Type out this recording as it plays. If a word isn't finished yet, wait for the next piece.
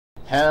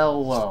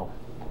Hello.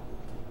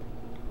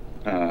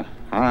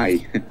 Hi.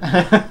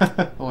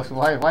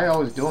 Why are you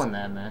always doing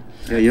that, man?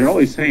 Yeah, you're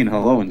always saying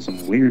hello in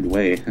some weird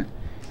way.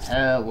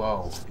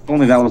 Hello. If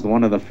only that was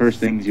one of the first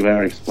things you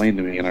ever explained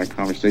to me in our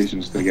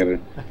conversations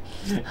together.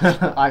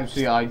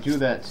 I do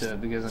that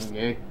because I'm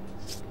gay.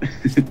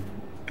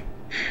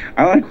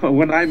 I like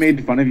when I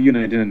made fun of you and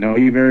I didn't know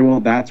you very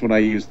well, that's what I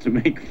used to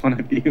make fun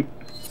of you.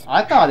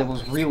 I thought it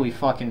was really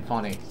fucking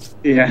funny.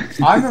 Yeah.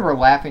 I remember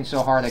laughing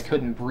so hard I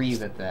couldn't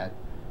breathe at that.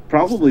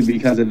 Probably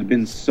because it had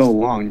been so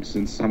long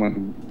since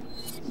someone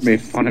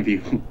made fun of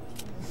you.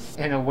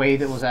 In a way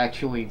that was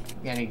actually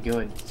any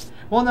good.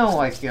 Well, no,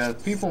 like,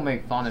 people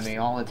make fun of me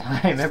all the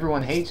time.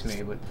 Everyone hates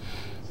me, but...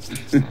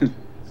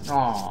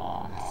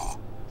 Aww.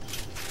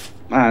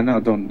 No,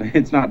 don't.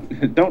 It's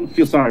not. Don't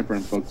feel sorry for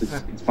him, folks.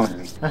 It's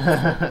fine.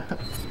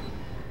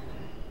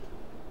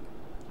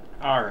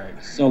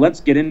 Alright. So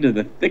let's get into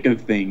the thick of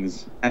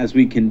things as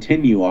we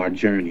continue our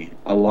journey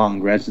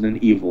along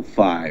Resident Evil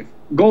 5.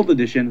 Gold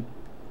Edition.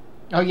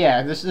 Oh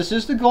yeah, this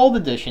is the Gold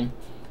Edition.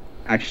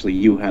 Actually,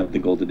 you have the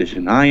Gold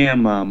Edition. I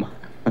am,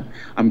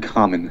 I'm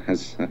common,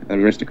 as an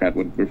aristocrat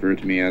would refer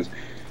to me as.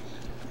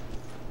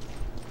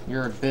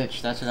 You're a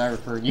bitch, that's what I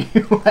refer to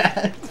you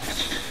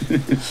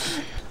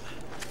as.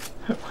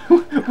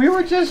 We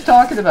were just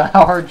talking about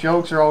how our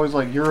jokes are always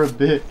like, you're a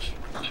bitch.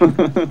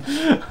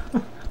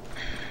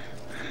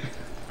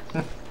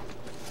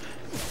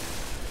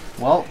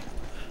 Well,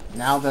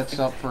 now that's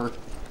up for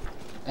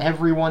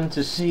everyone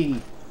to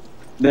see.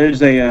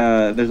 There's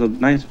a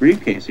nice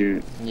briefcase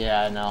here.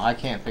 Yeah, no, I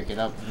can't pick it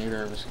up.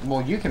 Neither of us.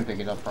 Well, you can pick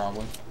it up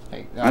probably.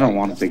 Hey, I don't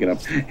want to pick it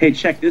up. Hey,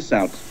 check this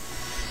out.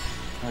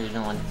 What are you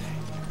doing?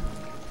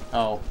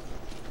 Oh,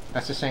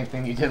 that's the same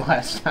thing you did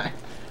last time.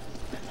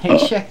 Hey,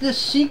 check this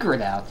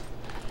secret out.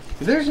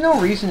 There's no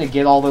reason to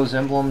get all those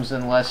emblems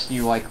unless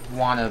you like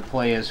want to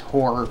play as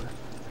Horror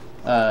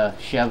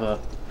Sheva.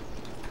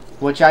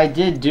 Which I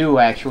did do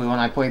actually when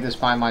I played this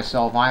by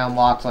myself. I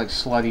unlocked like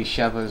Slutty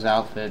Sheva's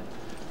outfit.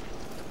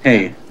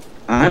 Hey,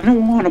 I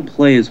don't want to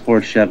play as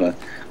Sheva.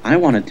 I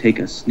want to take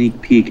a sneak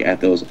peek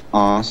at those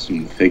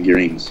awesome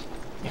figurines.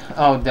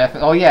 Oh,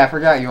 definitely. Oh yeah, I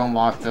forgot you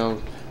unlocked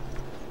those.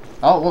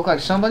 Oh, it looked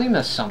like somebody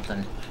missed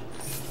something.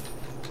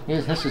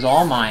 This is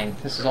all mine.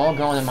 This is all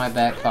going in my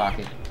back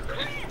pocket.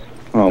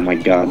 Oh my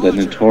god, the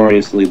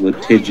notoriously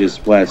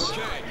litigious West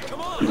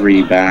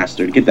Gree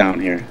bastard. Get down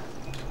here.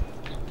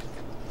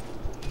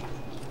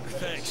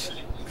 Thanks.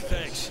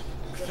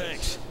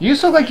 You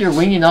just look like you're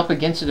leaning up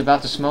against it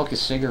about to smoke a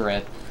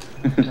cigarette.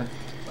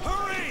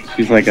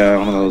 She's like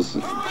one of those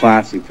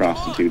classic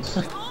prostitutes.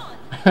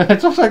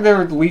 It looks like they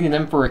were leaning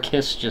in for a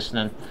kiss just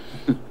then.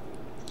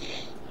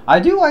 I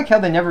do like how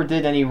they never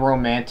did any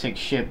romantic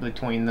shit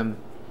between them.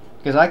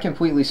 Because I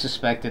completely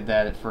suspected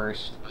that at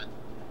first.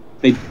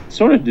 They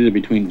sort of did it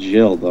between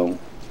Jill, though.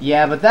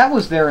 Yeah, but that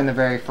was there in the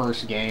very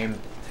first game.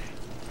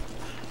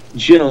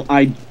 Jill,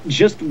 I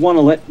just want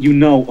to let you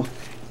know...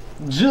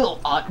 Jill,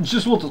 I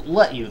just want to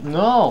let you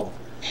know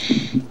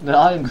that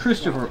I am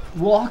Christopher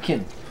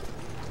Walken.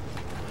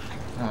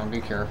 Oh,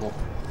 be careful.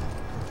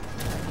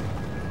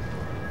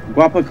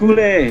 Guapa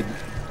Kool-Aid!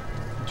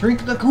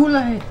 Drink the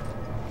Kool-Aid!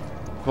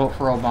 Vote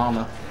for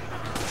Obama.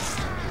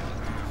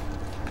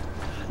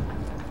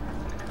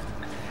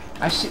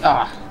 I see.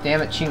 Ah,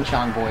 damn it, Ching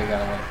Chong Boy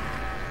got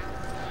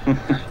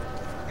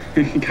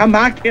away. Come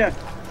back here!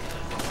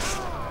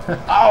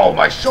 Ow,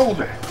 my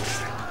shoulder!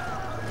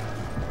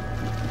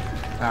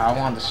 I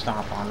wanted to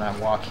stomp on that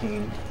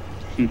Joaquin.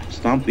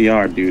 Stomp the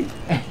yard, dude.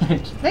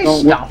 They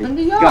Don't stomp worry. in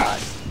the yard. God.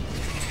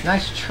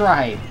 Nice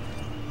try,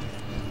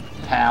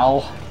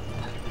 pal.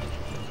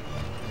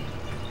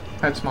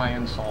 That's my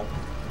insult.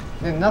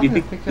 There's You nothing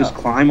to think pick just up.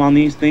 climb on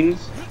these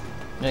things?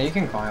 Yeah, you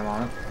can climb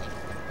on it.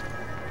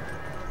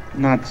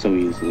 Not so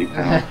easily,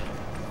 pal.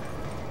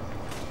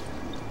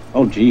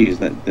 Oh, geez,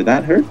 did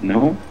that hurt?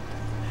 No?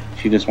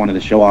 She just wanted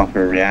to show off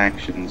her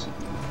reactions.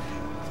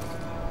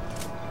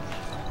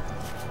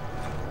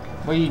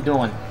 What are you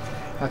doing?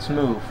 Let's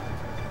move.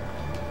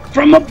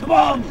 From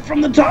above!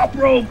 From the top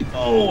rope!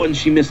 Oh, and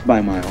she missed by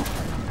a mile.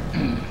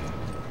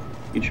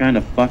 You trying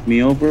to fuck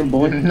me over,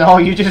 boy? No,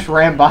 you just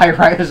ran by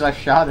right as I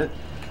shot it.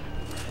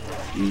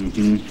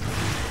 Mm-hmm.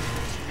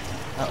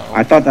 Uh-oh.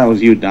 I thought that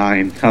was you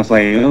dying. I was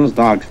like, those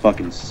dogs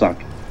fucking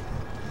suck.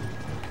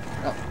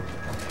 Oh.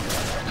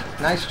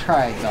 Nice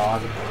try,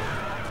 dog.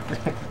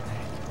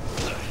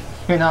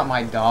 You're not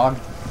my dog.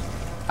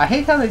 I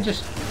hate how they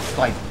just,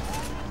 like,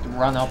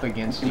 run up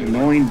against you.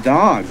 Annoying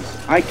dogs.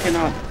 I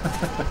cannot...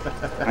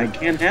 I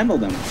can't handle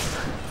them.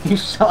 You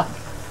suck.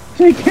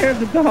 Take care of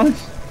the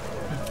dogs.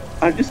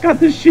 I've just got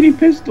this shitty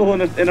pistol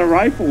and a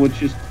rifle, which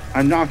just...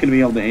 I'm not going to be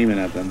able to aim it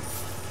at them.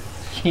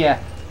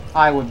 Yeah,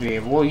 I would be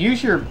able. Well,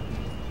 use your...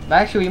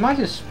 Actually, you might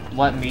just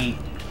let me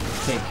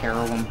take care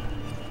of them.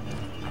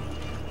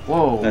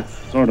 Whoa. That's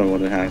sort of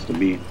what it has to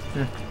be.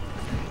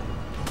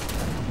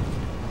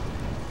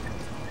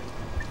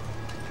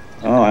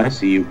 Oh, I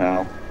see you,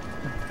 pal.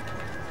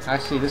 I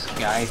see this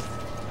guy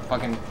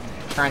fucking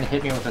trying to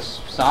hit me with a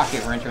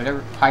socket wrench or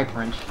whatever, pipe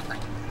wrench.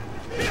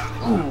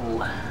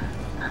 Ooh.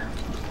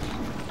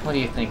 What do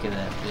you think of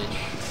that, bitch?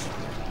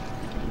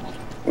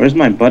 Where's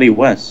my buddy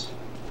Wes?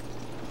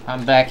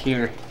 I'm back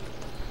here.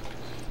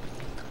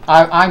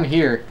 I'm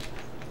here.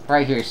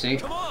 Right here, see?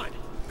 Come on.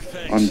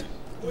 Thanks.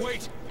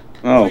 Wait.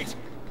 Oh.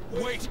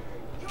 Wait.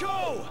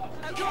 Go.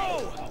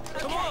 Go.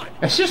 Come on.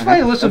 It's just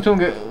funny to listen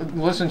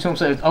to him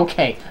say,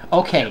 okay,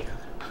 okay.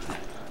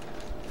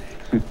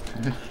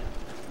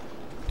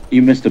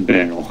 You missed a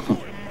barrel.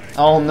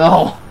 Oh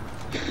no.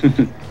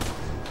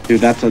 Dude,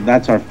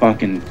 that's our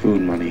fucking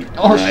food money.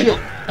 Oh right? shit.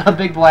 A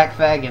big black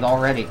faggot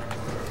already.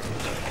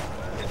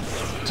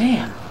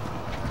 Damn.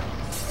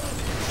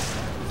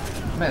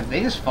 Man,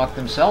 they just fucked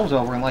themselves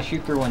over unless you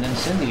threw an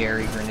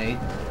incendiary grenade.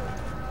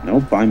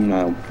 Nope,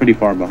 I'm pretty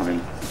far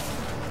behind.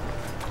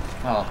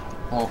 Oh,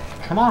 well,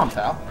 come on,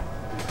 pal.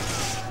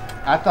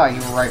 I thought you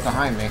were right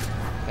behind me.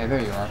 Yeah,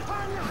 there you are.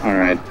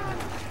 Alright.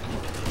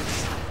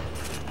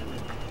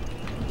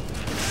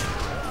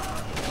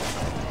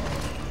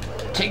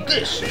 Take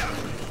this!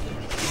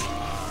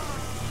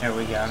 There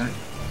we got him.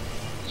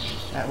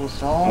 That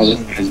was all. Oh,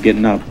 this guy's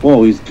getting up.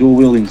 Whoa, he's dual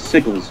wielding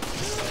sickles.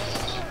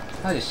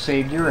 I just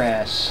saved your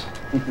ass.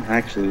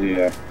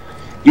 Actually,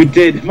 you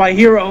did, my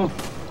hero!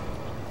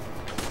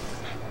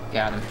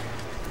 Got him.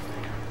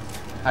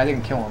 I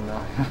didn't kill him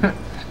though.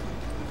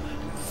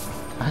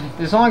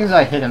 As long as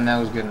I hit him, that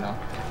was good enough.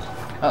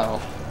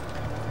 Uh-oh.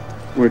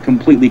 We're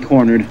completely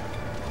cornered.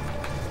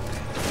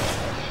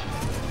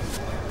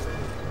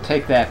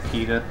 Take that,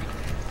 PETA.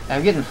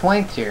 I'm getting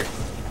flanked here.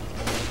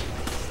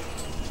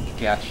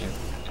 Gotcha.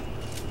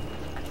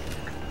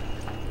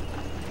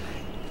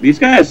 These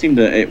guys seem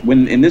to,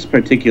 when in this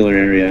particular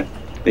area,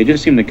 they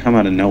just seem to come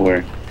out of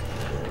nowhere.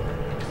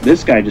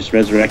 This guy just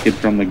resurrected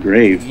from the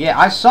grave. Yeah,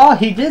 I saw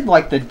he did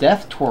like the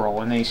death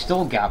twirl and then he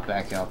still got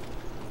back up.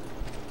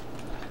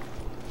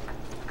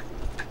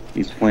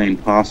 He's playing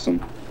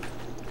possum.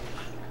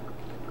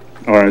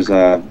 Or as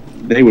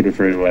they would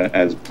refer to it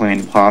as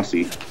playing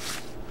posse.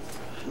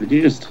 Did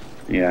you just...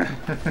 yeah.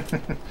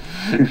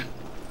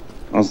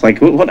 I was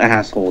like, what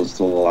asshole is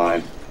still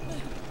alive?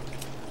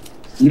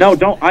 No,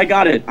 don't... I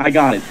got it.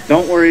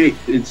 Don't worry.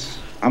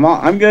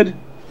 I'm good.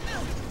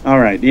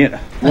 Alright,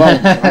 yeah. Well,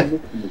 I'm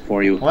looking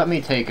for you. Let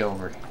me take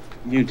over.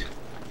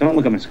 Don't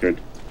look at my skirt.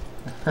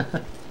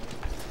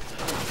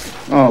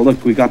 Oh,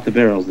 look, we got the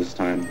barrels this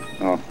time.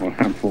 Oh, well,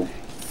 I'm full.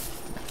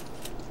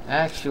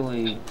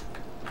 Actually...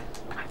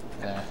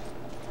 yeah,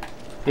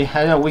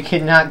 I know, we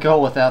cannot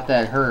go without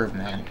that herb,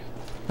 man.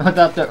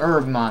 Without the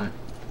herb, man.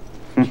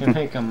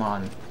 Jamaica,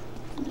 man.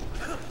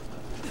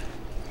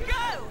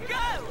 Go.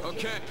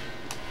 Okay.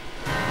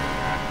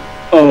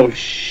 Oh,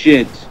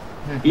 shit.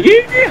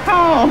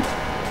 Yeehaw!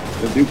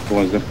 The Duke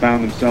boys have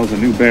found themselves a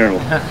new barrel.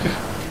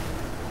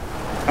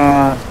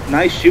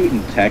 Nice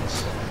shooting,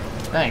 Tex.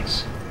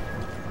 Thanks.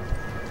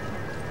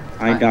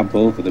 I got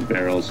both of the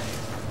barrels.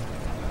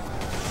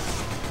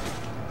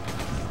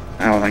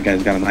 Ow, that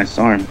guy's got a nice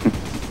arm.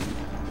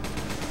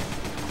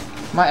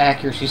 My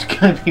accuracy's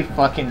gonna be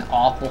fucking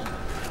awful.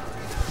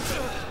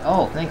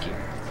 Oh, thank you.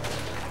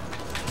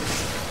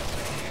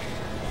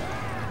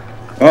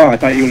 Oh, I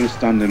thought you would have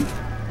stunned him.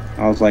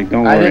 I was like,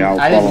 don't worry, I'll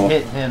follow. I didn't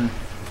hit him.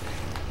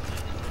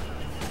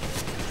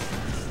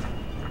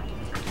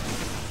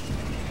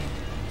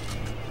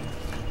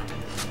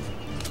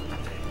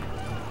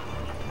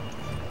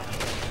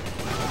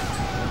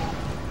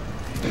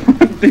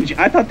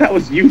 I thought that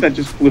was you that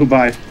just flew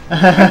by.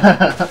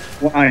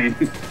 Flying.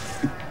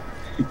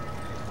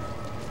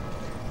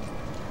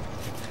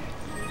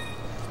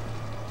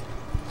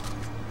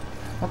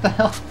 What the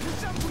hell?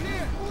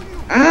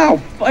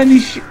 Ow! And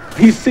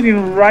he's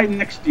sitting right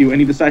next to you, and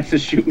he decides to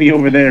shoot me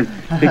over there,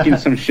 picking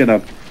some shit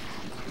up.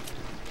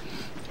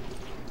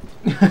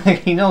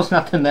 He knows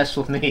not to mess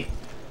with me.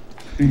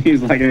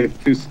 He's like,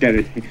 too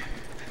scary.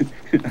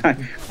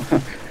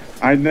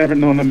 I've never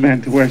known a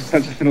man to wear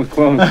such little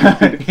clothes.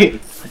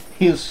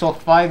 He is so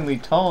finely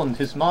toned,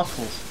 his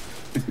muscles.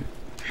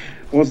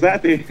 Was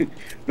that the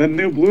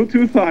new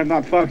Bluetooth? I'm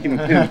not fucking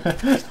with him.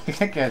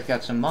 That guy's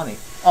got some money.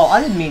 Oh, I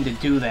didn't mean to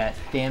do that.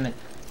 Damn it.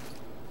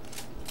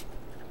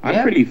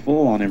 I'm pretty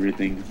full on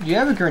everything. Do you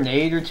have a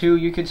grenade or two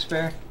you could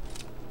spare?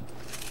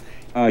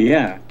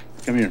 Yeah.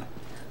 Come here.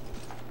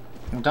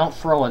 Well, don't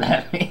throw it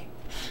at me.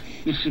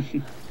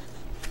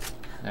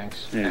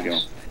 Thanks. There you go.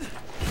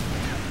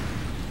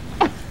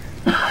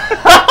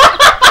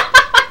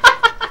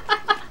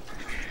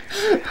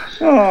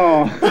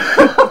 Oh.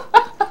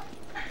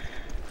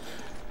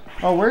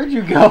 Oh, where'd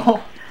you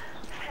go?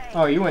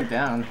 Oh, you went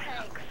down.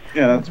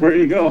 Yeah, that's where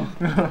you go.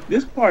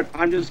 This part,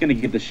 I'm just gonna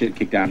get the shit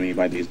kicked out of me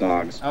by these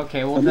dogs.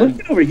 Okay, well but then...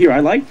 look over here. I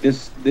like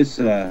this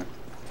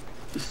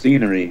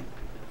scenery,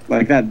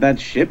 like that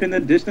ship in the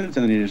distance,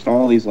 and then just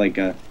all these like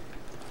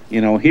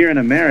you know, here in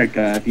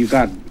America, if you've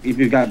got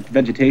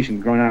vegetation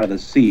growing out of the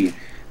sea,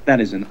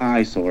 that is an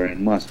eyesore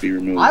and must be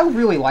removed. I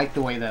really like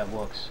the way that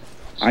looks.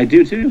 I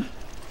do too.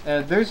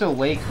 There's a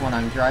lake when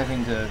I'm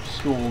driving to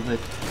school that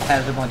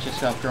has a bunch of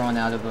stuff growing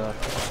out of it,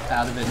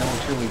 and it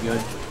looks really good.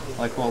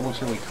 Like, well, it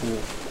looks really cool.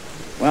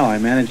 Well, I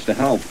managed to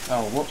help.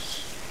 Oh,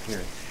 whoops.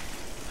 Here.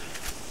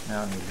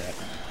 I don't need that.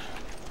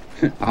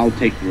 I'll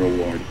take the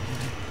reward.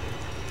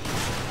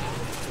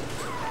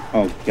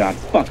 Oh god,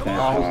 fuck that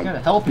I was dog.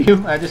 gonna help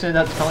you. I just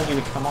ended up telling you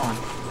to come on.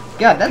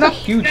 God, that's a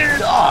huge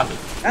dog.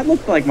 That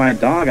looked like my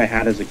dog I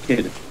had as a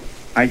kid.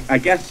 I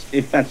guess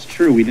if that's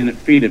true, we didn't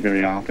feed it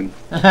very often.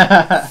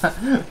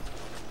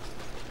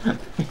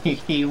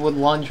 He would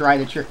lunge right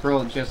at your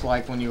throat just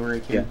like when you were a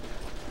kid.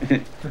 Yeah.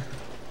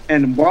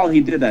 And while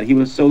he did that, he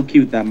was so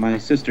cute that my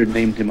sister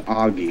named him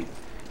Augie.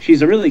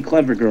 She's a really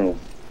clever girl.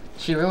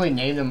 She really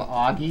named him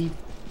Augie?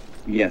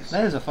 Yes.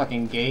 That is a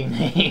fucking gay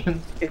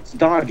name. It's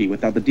Doggy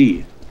without the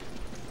D.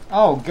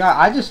 Oh god,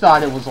 I just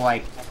thought it was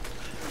like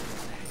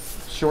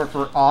short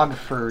for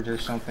Ogford or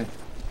something.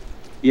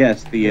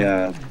 Yes,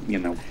 the, you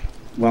know,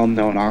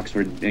 well-known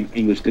Oxford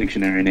English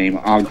dictionary name,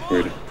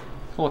 Ogford.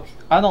 Look,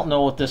 I don't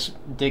know what this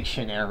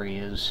dictionary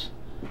is,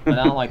 but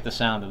I don't like the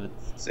sound of it.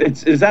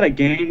 Is that a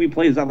game we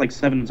play? Is that like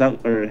Sevens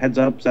Up or Heads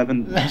Up?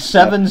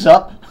 Sevens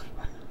Up?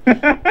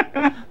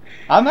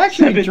 I'm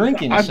actually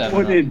drinking I'm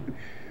 7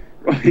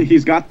 Up.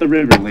 He's got the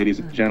river, ladies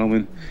and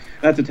gentlemen.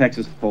 That's a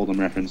Texas Hold'em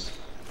reference.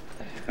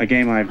 A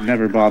game I've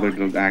never bothered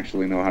to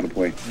actually know how to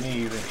play.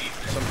 Me either.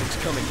 Something's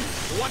coming.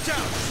 Watch out!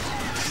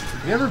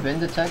 Have you ever been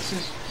to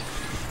Texas?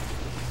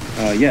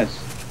 Yes.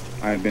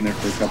 I've been there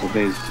for a couple of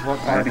days. What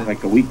I part think of-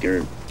 like a week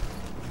or...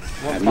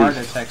 What At part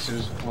least. of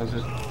Texas was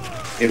it?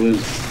 It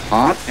was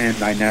hot, and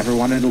I never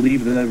wanted to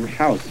leave the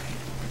house.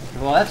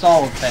 Well, that's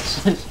all of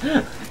Texas.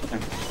 There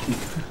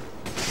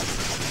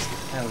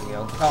we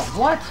go. Oh,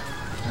 what?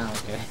 Oh,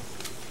 okay.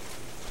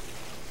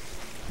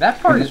 That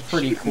part is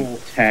pretty cool.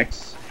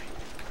 Tex,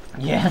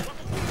 Yeah.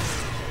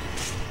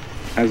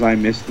 as I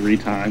missed 4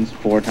 times.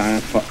 No,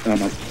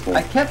 4.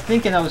 I kept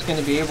thinking I was going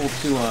to be able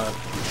to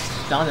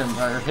stun him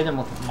or hit him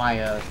with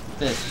my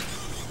fist.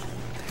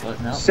 But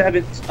no.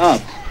 7's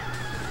up.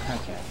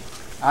 Okay.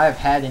 I have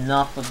had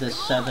enough of this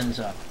 7's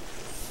up.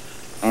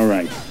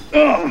 Alright.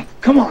 Ugh!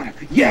 Come on!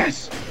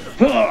 Yes!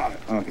 Ugh!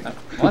 Okay.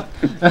 What?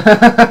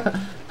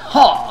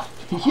 Ha!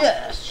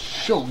 Yes!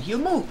 Show your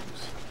moves!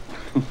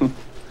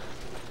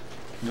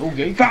 No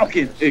gay.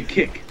 Falcon!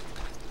 Kick!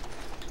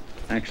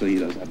 Actually, he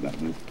does have that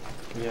move.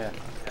 Yeah.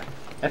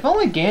 If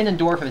only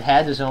Ganondorf had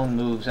had his own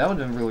moves, that would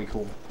have been really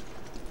cool.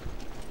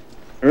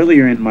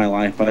 Earlier in my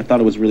life, I thought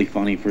it was really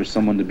funny for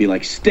someone to be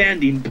like,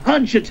 standing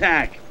punch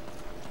attack!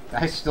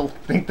 I still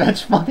think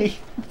that's funny.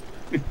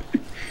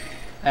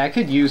 I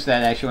could use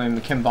that actually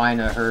and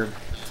combine a herb.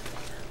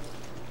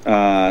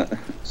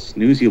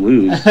 Snooze you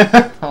lose.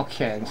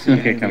 Okay.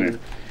 Okay, come here.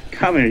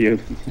 Come here, you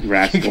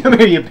rascal. Come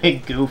here, you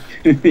big goof.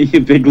 You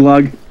big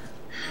lug.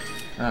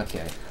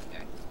 Okay.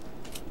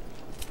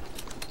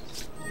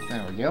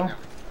 There we go.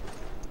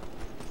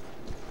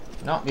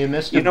 No, you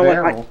missed a You know what,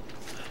 barrel.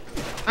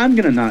 I'm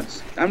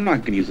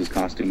not gonna use this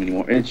costume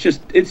anymore.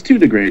 It's too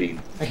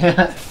degrading.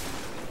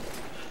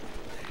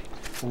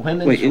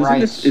 Women's Wait,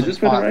 rights. is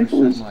this where the bother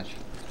rifle is? so much.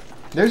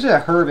 There's a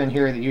herb in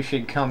here that you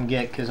should come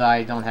get because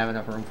I don't have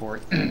enough room for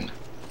it.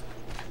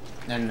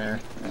 In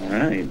there.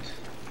 Alright.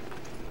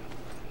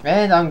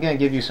 And I'm gonna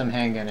give you some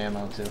handgun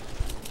ammo too.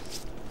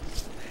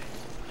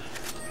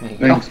 There you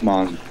Thanks, go.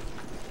 Mom.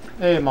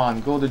 Hey, man,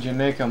 go to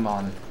Jamaica,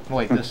 man.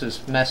 Wait, this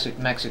is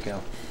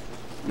Mexico.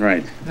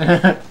 Right.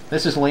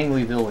 This is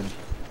Langley Village.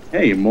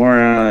 Hey,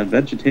 more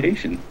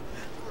vegetation.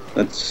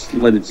 Let's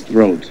slit its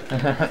throat.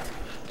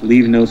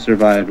 Leave no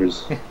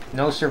survivors.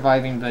 No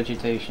surviving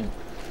vegetation.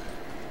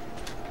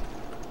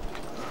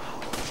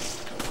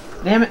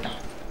 Damn it!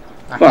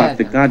 I Fuck, had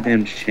the them.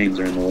 goddamn chains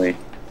are in the way.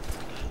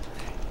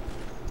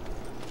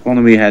 If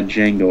only we had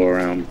Django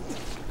around.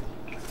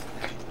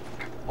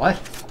 What?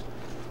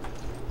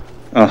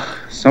 Ugh,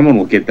 someone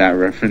will get that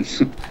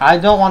reference. I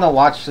don't want to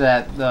watch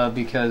that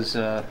because.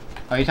 Are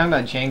you talking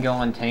about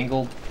Django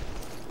Untangled?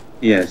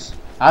 Yes.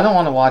 I don't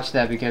want to watch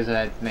that because of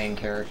that main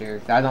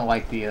character. I don't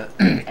like the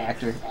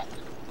actor.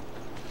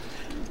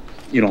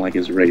 You don't like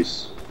his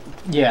race.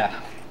 Yeah.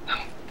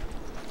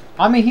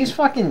 I mean, he's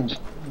fucking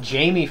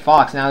Jamie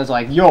Foxx. Now he's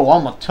like, yo,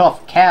 I'm a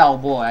tough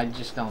cowboy. I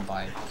just don't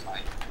buy it.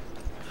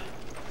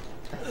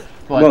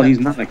 But, Well, he's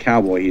not a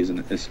cowboy, he's an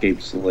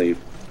escaped slave.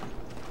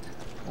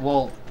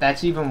 Well,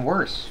 that's even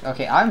worse.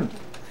 Okay,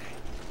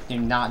 do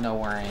not know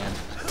where I am.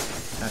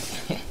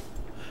 Okay.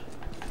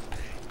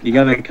 You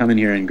gotta come in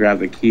here and grab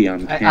the key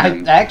on I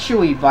cam.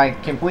 actually, by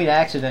complete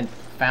accident,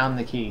 found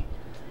the key.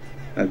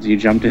 As you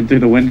jumped in through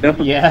the window?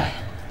 Yeah.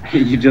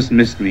 You just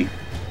missed me.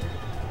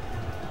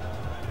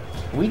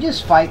 We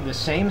just fight the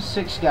same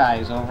 6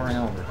 guys over and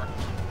over.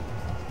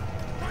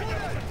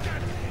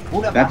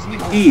 That's the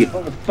key.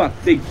 Oh, fuck,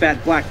 big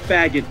fat black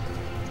faggot.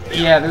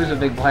 Yeah, there's a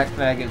big black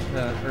faggot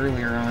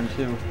earlier on,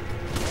 too.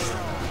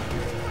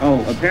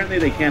 Oh, apparently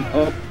they can't...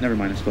 Oh, never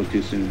mind, I spoke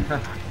too soon.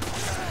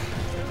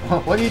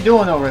 What are you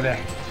doing over there?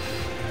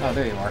 Oh,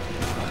 there you are.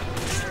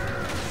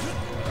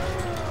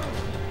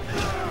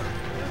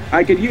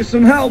 I could use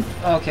some help!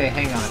 Okay,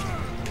 hang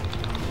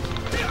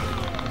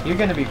on. You're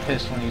gonna be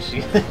pissed when you see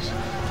this.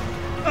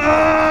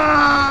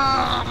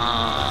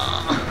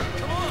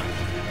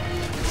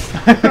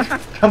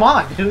 Come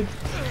on, dude.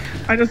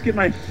 I just get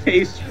my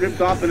face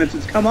ripped off and it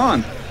says, come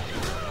on!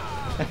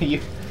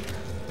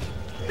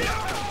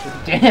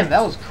 Damn,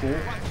 that was cool.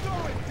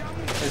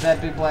 Is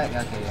that big black?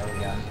 Okay, yeah, we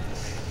got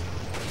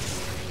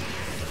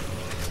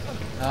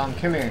him.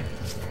 Come here.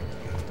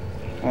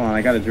 Hold on,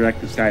 I gotta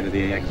direct this guy to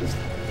the exit.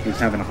 He's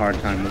having a hard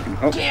time looking.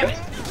 Oh, damn it!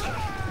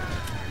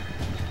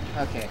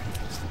 Okay.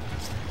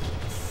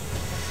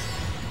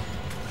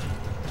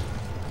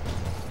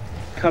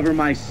 Cover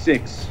my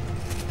 6.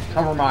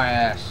 Cover my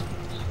ass.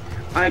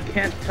 I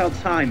can't tell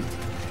time.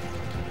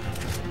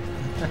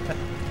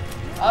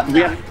 I'm We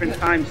not have a different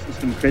time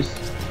system, Chris.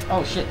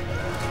 Oh shit.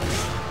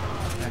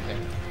 Okay.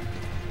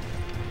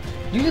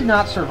 You did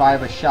not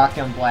survive a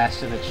shotgun blast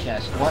to the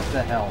chest. What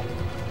the hell?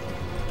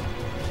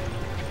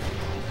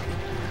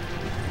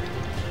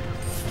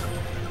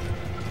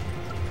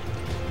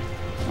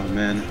 Oh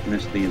man,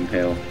 missed the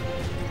impale.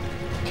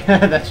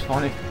 That's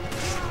funny.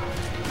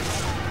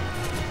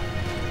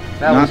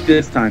 Not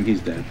this time,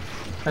 he's dead.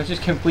 That was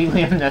just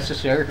completely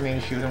unnecessary for me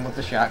to shoot him with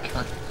the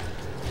shotgun.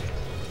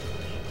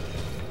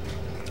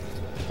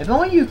 If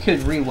only you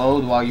could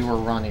reload while you were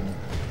running.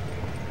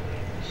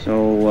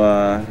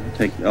 So,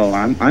 take. Oh,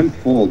 I'm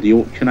full. Do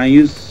you? Can I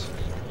use?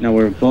 No,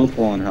 we're both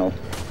full on health.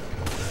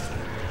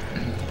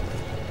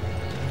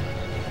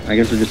 I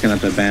guess we're just gonna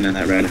have to abandon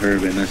that red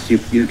herb unless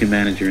you can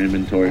manage your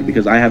inventory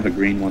because I have a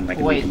green one that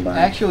can be combined.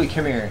 Wait, actually,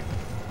 come here.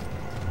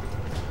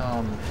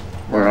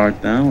 Where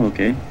art thou?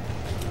 Okay.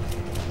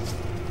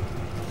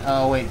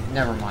 Oh wait,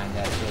 never mind.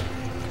 Actually.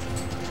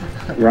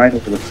 Right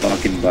over the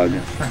fucking bug.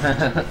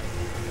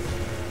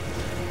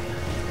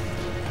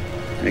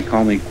 They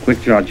call me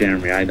Quick Draw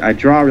Jeremy. I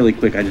draw really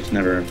quick. I just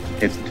never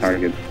hit the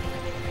target.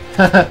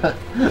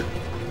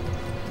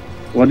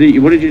 What did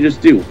you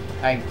just do?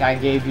 I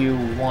gave you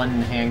one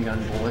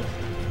handgun bullet.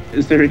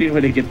 Is there any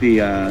way to get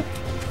the?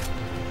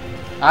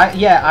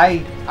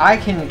 I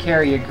can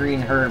carry a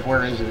green herb.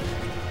 Where is it?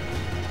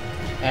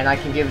 And I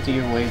can give it to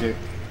you later.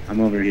 I'm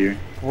over here.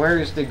 Where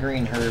is the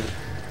green herb?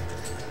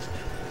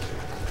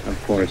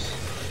 Of course.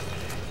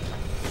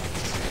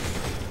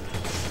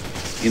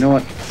 You know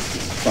what?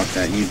 Fuck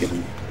that. You get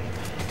him.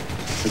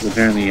 Because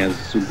apparently he has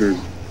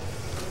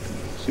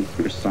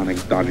supersonic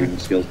dodging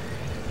skills.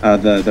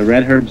 The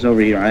red herb's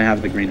over here. I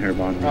have the green herb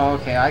on me. Oh,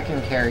 okay. I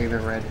can carry the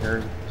red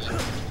herb.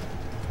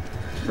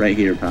 Right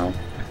here, pal.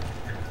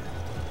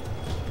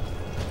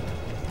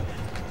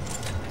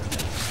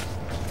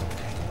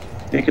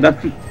 Pick it up.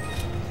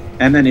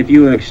 And then if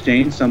you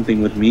exchange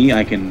something with me,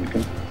 I can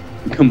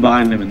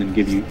combine them and then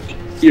give you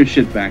your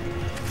shit back.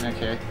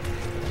 Okay.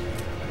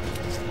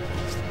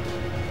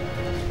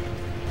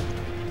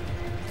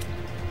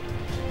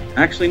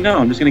 Actually, no.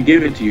 I'm just gonna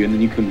give it to you and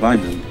then you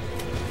combine them.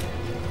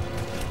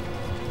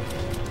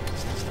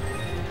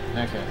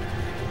 Okay.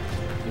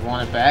 You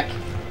want it back?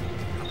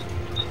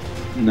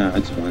 No,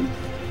 it's fine.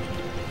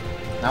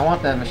 I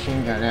want that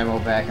machine gun ammo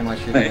back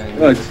unless you're Hey, gonna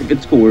well, use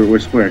it's cool. We're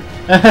square.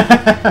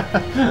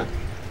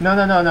 No,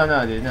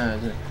 dude. No.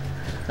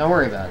 Don't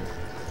worry about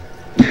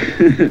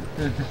it.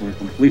 We're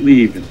completely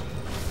even.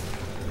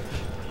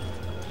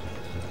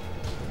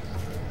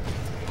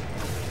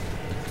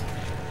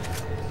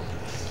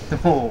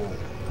 Oh.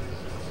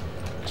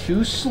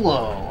 Too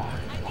slow.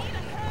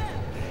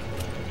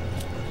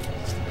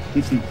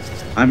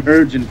 I'm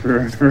urgent for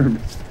a herb.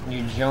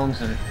 You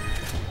jonesing.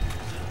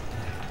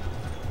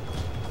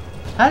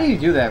 How do you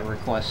do that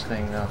request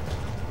thing, though?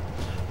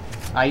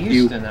 I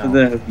used to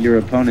know. Your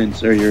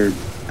opponent's or your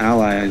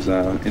allies'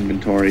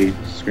 inventory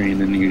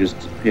screen, and you just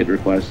hit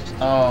request.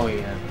 Oh,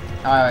 yeah.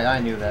 I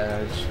knew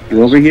that.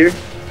 You over here?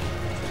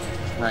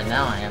 Right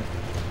now I am.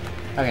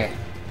 Okay.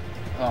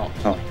 Oh.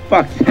 Oh,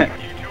 fuck that.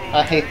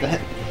 I hate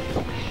that.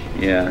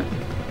 Yeah.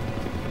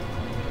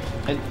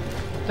 It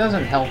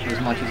doesn't help as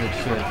much as it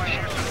should.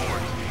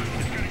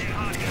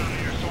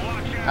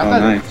 Oh,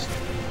 nice.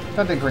 I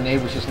thought the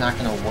grenade was just not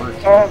going to work.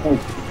 Oh,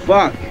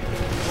 fuck.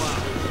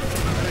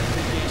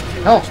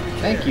 Oh,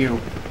 thank you.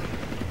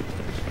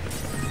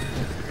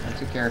 I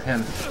took care of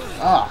him.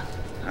 Ah.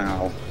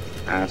 Ow.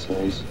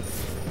 Assholes.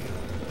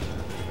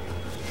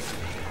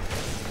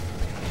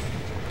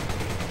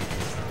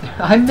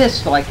 I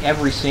missed like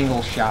every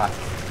single shot.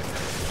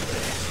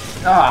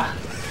 Ah.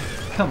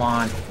 Come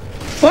on.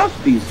 Fuck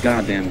these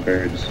goddamn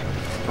birds.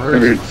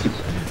 Birds.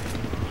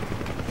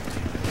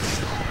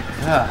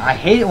 I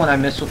hate it when I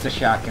miss with the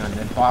shotgun.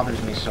 It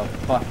bothers me so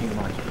fucking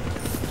much.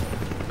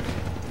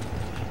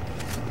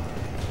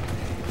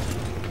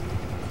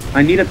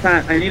 I need a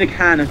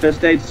can of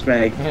first aid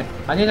spray.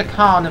 I need a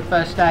can of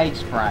first aid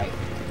spray.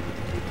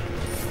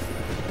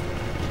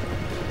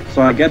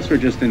 So I guess we're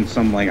just in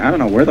some, like, I don't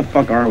know, where the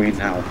fuck are we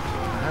now?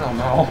 I don't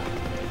know.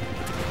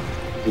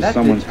 Is this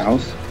someone's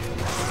house?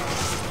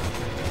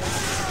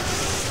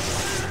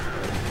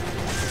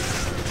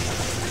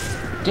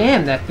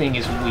 Damn, that thing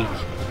is weak.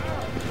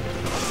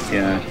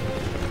 Yeah.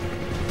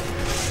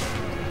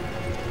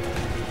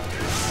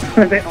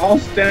 They all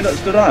stood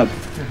up.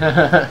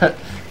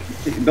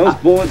 Those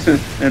bullets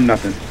are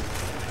nothing.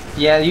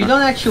 Yeah, you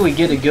don't actually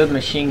get a good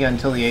machine gun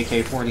until the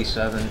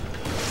AK-47.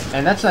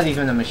 And that's not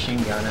even a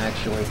machine gun,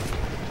 actually.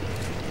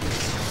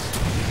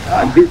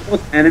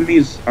 Those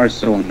enemies are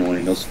so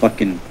annoying. Those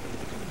fucking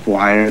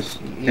Flyers.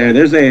 Yeah. There,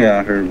 there's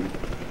a herb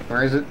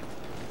Where is it?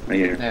 right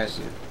here. There, I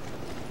see it.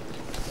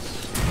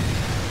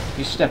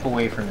 You step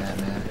away from that,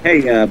 man.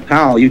 Hey,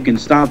 pal, you can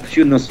stop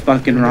shooting those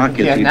fucking rockets.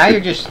 Yeah, You now should-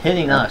 you're just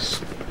hitting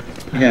us.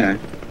 Yeah.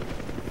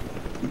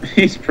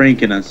 He's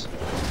pranking us.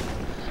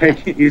 Hey,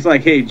 he's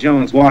like, hey,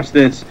 Jones, watch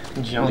this.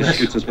 He Jonas. just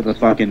shoots us with a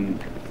fucking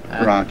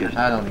rocket.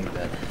 I don't need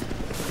that.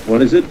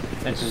 What is it?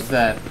 It's just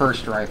that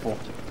first rifle.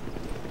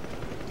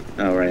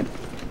 Oh, right.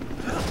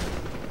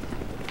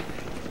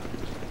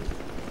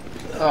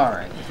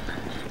 Alright.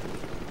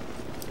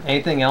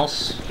 Anything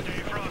else?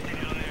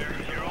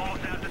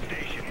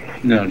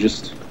 No,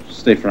 just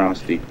stay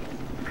frosty.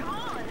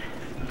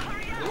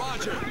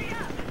 Roger.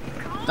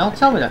 Don't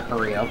tell me to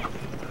hurry up.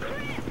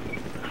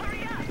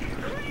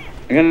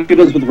 I gotta do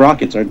this with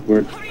rockets. Our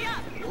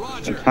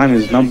Roger. time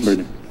is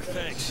numbered.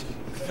 Thanks.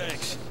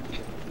 Thanks.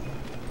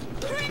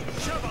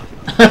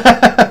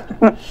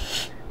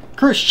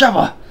 Chris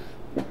Sheva!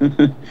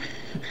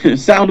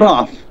 Sound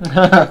off.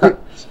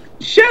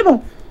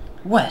 Sheva!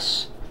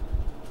 Wes,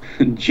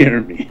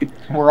 Jeremy.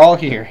 we're all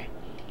here.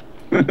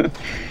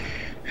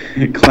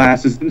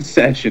 Class is in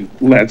session.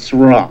 Let's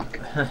rock.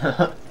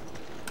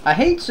 I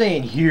hate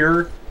saying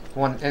here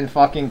when in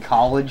fucking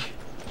college.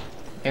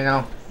 You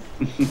know,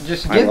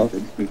 just I love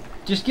give it.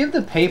 just give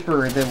the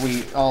paper that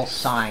we all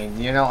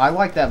sign. You know, I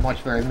like that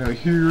much better than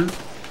here.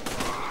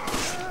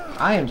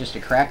 I am just a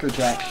Cracker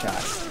Jack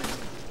shot.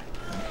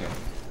 Okay.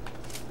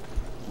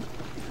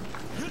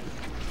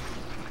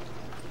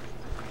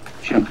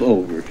 Jump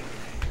over.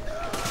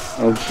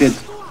 Oh shit.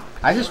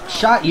 I just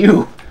shot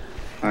you.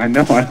 I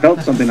know, I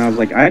felt something. I was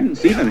like, I didn't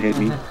see them hit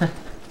me.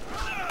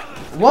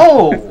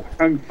 Whoa!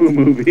 Kung Fu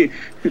movie.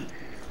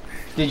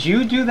 Did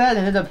you do that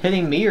and ended up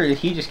hitting me, or did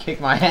he just kick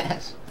my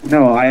ass?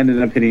 No, I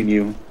ended up hitting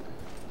you.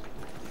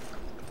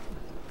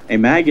 A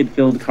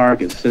maggot-filled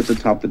carcass sits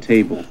atop the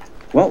table.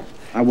 Well,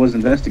 I was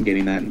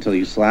investigating that until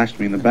you slashed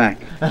me in the back.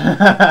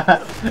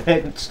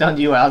 It stunned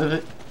you out of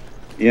it?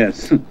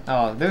 Yes.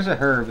 Oh, there's a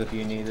herb if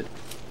you need it.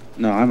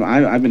 No,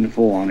 I've been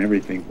full on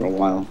everything for a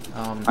while. I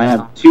Uh-huh.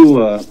 have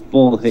two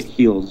full hit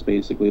heals,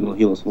 basically. It'll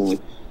heal us fully.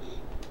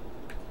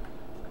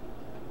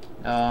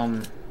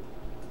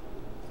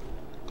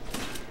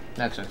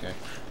 That's okay.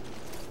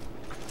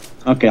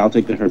 Okay, I'll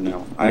take the herb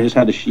now. I just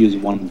had to use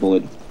one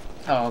bullet.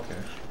 Oh, okay.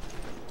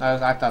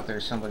 I thought there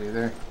was somebody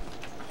there.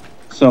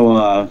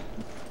 So,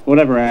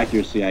 whatever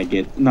accuracy I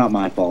get, not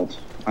my fault.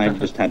 I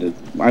just had to...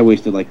 I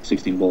wasted like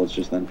 16 bullets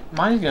just then.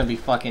 Mine's gonna be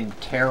fucking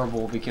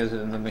terrible because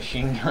of the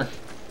machine gun.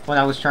 When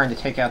I was trying to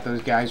take out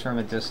those guys from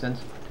a distance.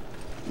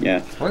 Yeah.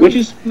 What Which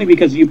is- is funny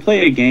because you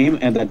play a game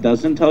and that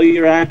doesn't tell you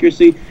your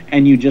accuracy,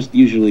 and you just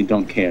usually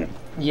don't care.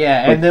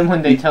 Yeah, But- and then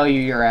when they tell you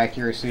your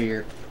accuracy,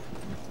 you're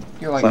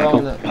like, It's like,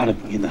 oh, oh, gotta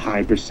be in the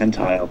high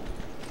percentile.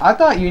 I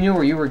thought you knew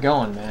where you were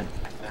going, man.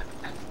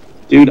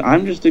 Dude,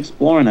 I'm just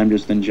exploring. I'm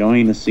just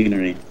enjoying the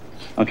scenery.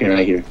 Okay,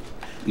 right here.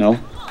 No?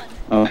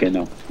 Okay,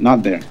 no.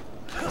 Not there.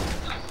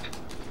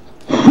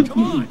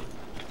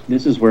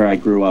 This is where I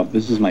grew up.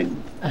 This is my...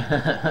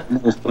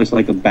 This place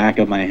like the back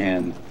of my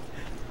hand.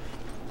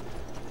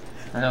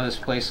 I know this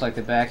place like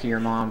the back of your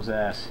mom's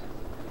ass.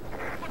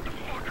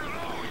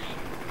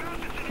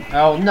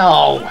 Oh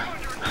no!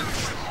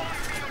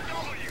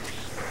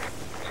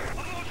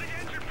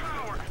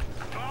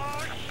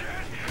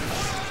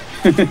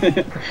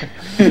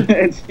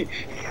 It's,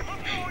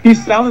 he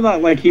sounded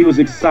like he was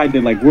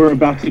excited, like we're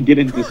about to get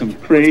into some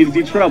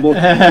crazy trouble.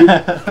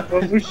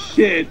 Oh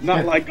shit!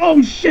 Not like,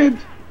 oh shit!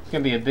 It's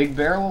gonna be a big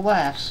barrel of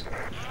laughs.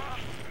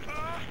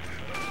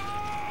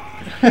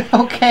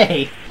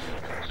 Okay.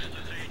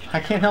 I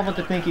can't help but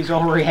to think he's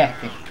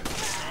overreacting.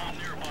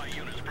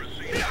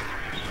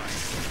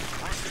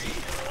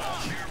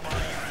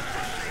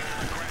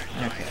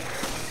 Okay.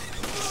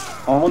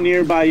 All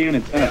nearby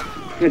units.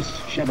 Chris,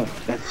 Sheva,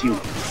 that's you.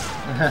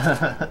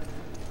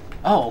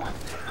 Oh,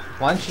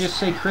 why don't you just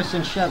say Chris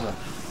and Sheva?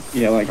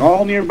 Yeah, like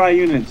all nearby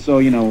units. So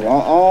you know,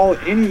 all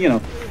any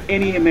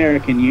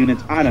American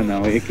units. I don't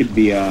know. It could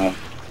be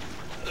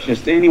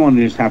just anyone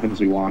who just happens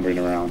to be wandering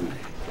around.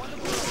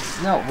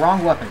 No,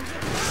 wrong weapon.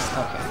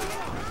 Okay.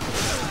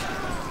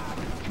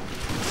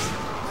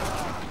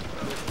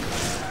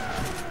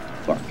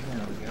 Fuck.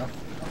 There we go.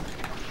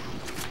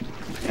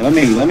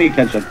 Yeah, let me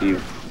catch up to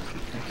you.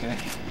 Okay.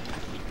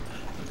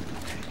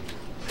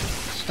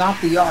 Stomp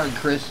the yard,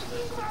 Chris.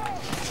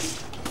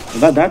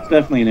 That's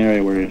definitely an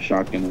area where a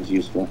shotgun is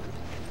useful.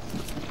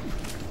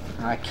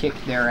 I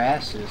kicked their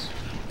asses.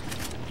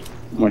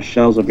 More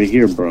shells over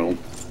here, bro.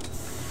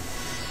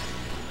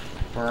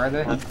 Where are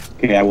they?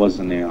 Okay, I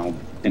wasn't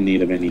in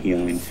need of any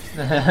healing.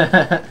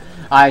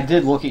 I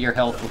did look at your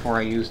health before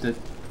I used it.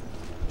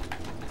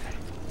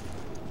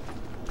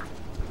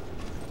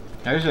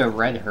 There's a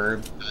red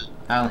herb.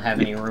 I don't have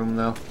any room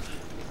though.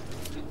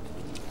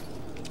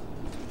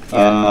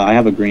 I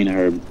have a green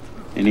herb.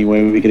 Any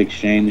way we could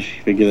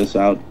exchange, figure this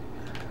out?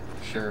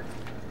 Sure.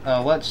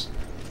 Let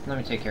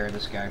me take care of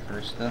this guy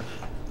first though.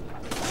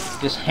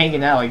 Just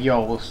hanging out like,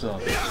 yo, what's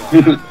up?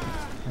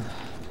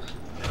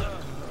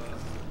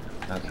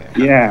 Okay.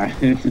 Yeah.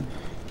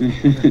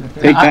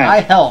 Take that. I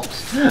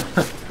helped.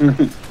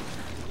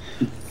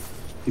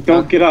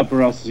 Don't get up,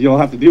 or else you'll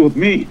have to deal with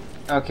me.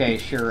 Okay,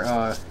 sure.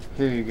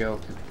 Here you go.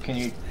 Can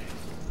you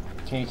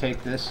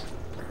take this?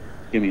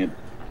 Give me it.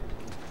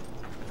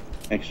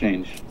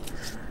 Exchange.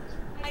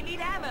 I need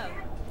ammo.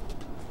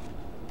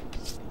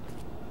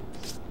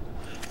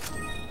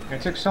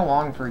 It took so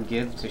long for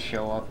Gib to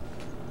show up.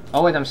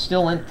 Oh wait, I'm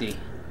still empty.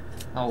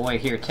 Oh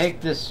wait, here,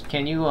 take this.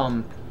 Can you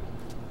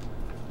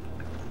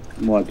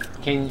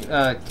What? Can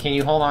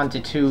you hold on to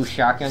 2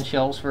 shotgun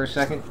shells for a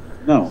second?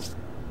 No.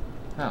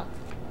 Oh.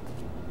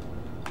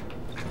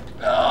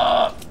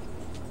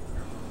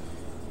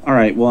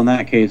 Alright, well in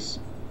that case,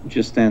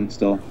 just stand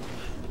still.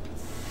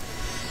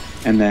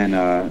 And then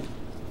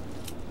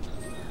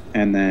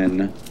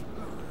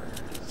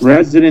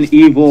Resident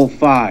Evil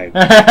 5.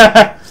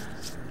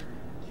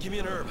 Give me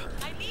an herb.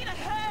 I need a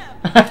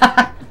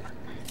herb.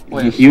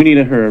 Wait, You need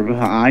a herb.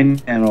 I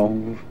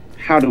know.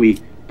 How do we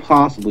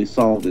possibly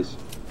solve this?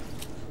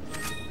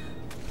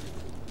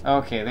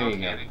 okay, there you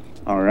go.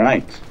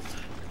 Alright.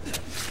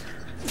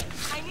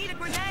 I need a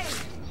grenade.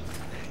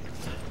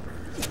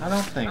 I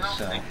don't think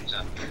so.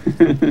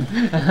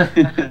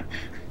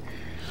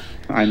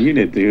 I need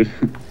it, dude.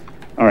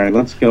 Alright,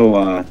 let's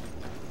go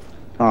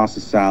toss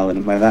a salad,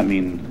 and by that I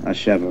mean a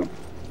Sheva.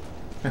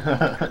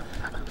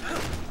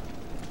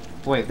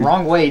 Wait,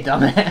 wrong way,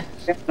 dumbass.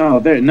 No,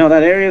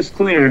 that area's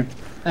clear.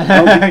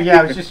 Yeah,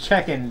 I was just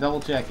checking,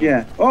 double checking.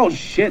 Yeah. Oh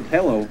shit,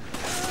 hello.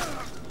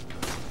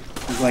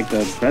 He's like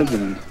the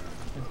president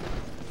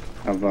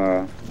of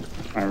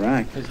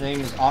Iraq. His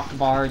name is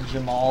Akbar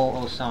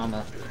Jamal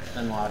Osama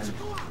bin Laden.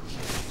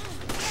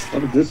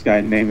 What if this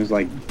guy's name is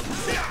like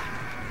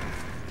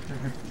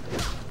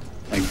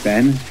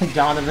Ben?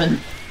 Donovan.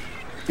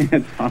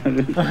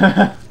 Donovan.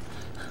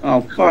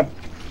 Oh fuck.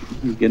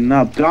 He's getting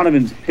up.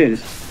 Donovan's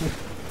pissed.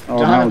 Oh,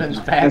 Donovan's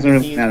no, back. doesn't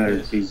really He's matter.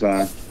 pissed. He's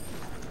Damn,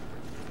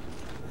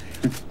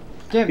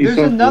 he's there's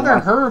so another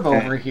lost. herb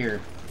Okay. over here.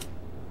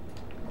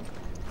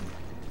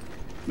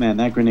 Man,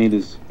 that grenade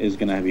is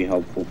gonna be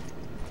helpful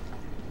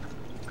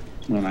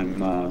when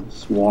I'm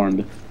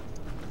swarmed.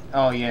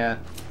 Oh yeah.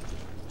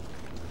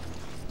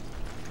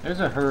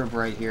 There's a herb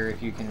right here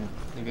if you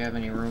have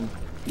any room.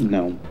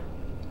 No.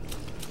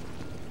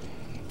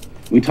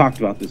 We talked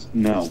about this.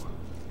 No.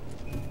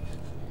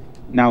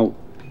 Now,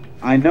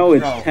 I know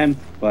it's Oh. temp,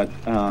 but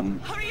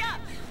Hurry up.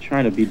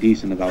 try to be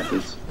decent about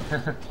this.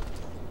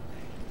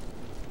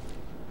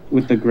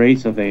 With the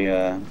grace of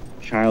a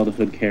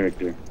childhood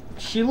character.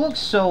 She looks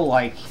so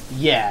like,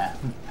 yeah,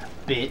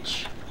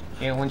 bitch.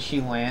 And when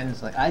she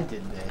lands, like, I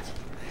did that.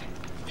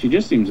 She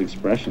just seems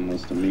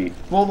expressionless to me.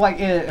 Well, like,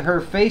 her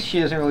face, she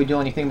doesn't really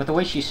do anything, but the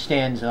way she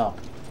stands up.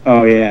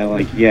 Oh yeah,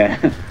 like yeah.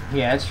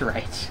 Yeah, that's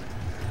right.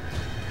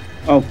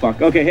 Oh fuck.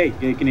 Okay, hey,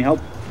 can you help?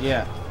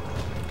 Yeah.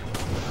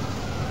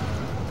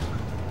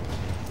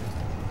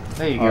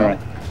 There you go. All right.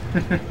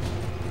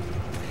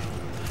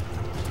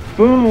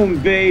 Boom,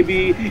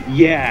 baby.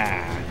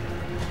 Yeah.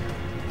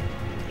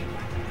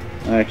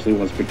 That actually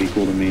was pretty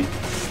cool to me.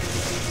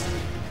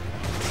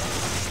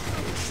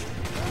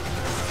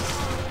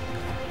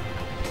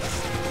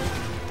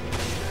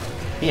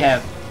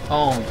 Yeah,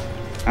 owned.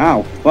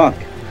 Ow, fuck.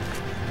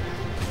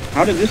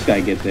 How did this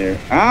guy get there?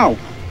 Ow,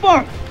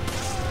 fuck.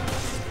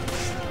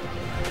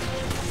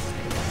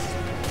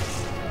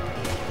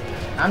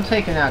 I'm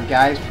taking out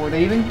guys before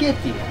they even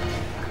get to you.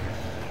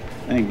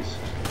 Thanks.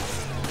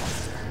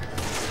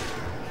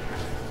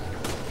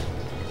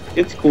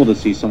 It's cool to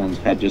see someone's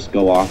head just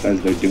go off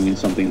as they're doing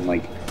something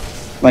like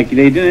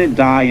they didn't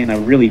die in a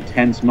really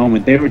tense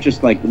moment. They were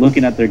just like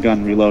looking at their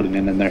gun, reloading,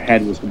 and then their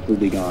head was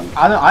completely gone.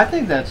 I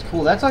think that's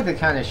cool. That's like the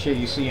kind of shit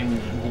you see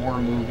in war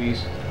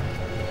movies.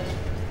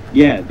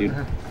 Yeah, dude.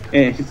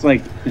 It's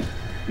like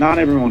not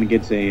everyone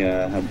gets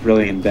a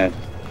brilliant death,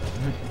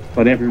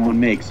 but everyone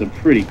makes a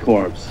pretty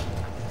corpse.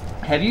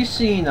 Have you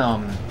seen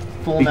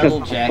Full Metal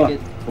Jacket?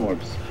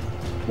 Corpse.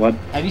 What?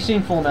 Have you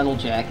seen Full Metal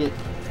Jacket?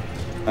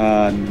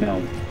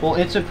 No. Well,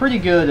 it's a pretty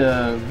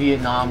good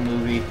Vietnam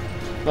movie,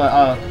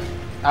 but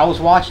I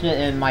was watching it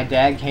and my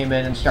dad came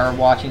in and started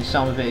watching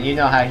some of it. You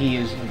know how he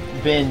has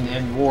been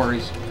in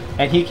wars,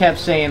 and he kept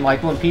saying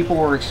like when people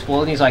were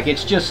exploding, he's like,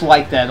 it's just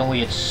like that,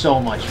 only it's so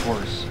much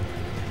worse.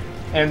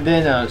 And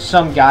then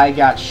some guy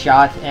got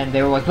shot, and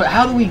they were like, but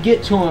how do we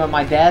get to him? And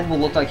my dad would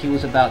look like he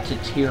was about to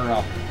tear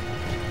up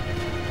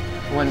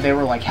when they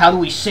were like, how do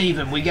we save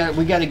him? We got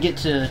to get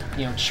to,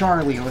 you know,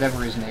 Charlie or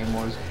whatever his name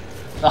was.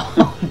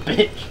 Oh,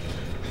 bitch.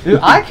 Dude,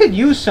 I could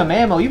use some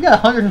ammo. You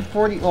got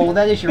 140. Oh,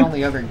 that is your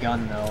only other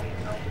gun, though.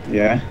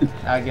 Yeah.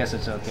 I guess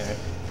it's okay.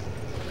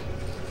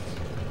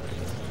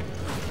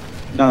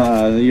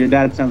 Your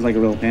dad sounds like a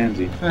real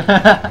pansy.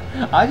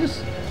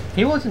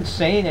 He wasn't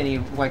saying any,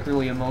 like,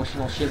 really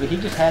emotional shit, but he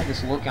just had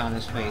this look on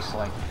his face,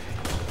 like,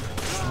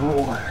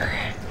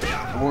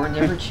 war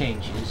never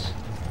changes.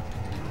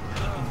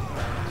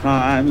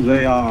 Times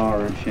they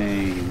are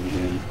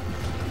changing.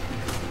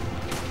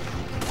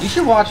 You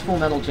should watch Full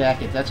Metal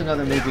Jacket. That's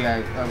another movie I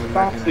would Probably a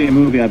recommend.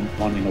 movie I've been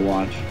wanting to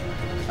watch.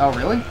 Oh,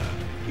 really?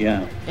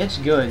 Yeah. It's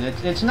good.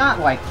 It's not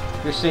like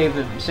your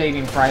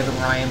Saving Private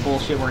Ryan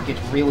bullshit where it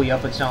gets really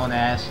up its own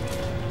ass.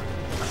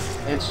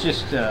 It's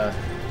just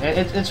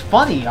it's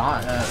funny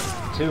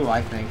too,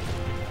 I think.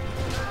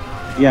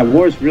 Yeah,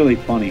 War's really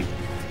funny.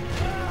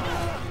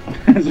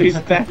 As we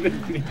stab it,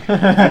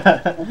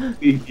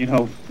 you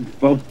know,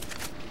 both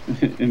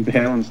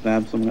impale and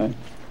stab some guy.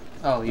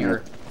 Oh,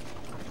 you're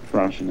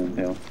crush and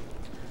impale.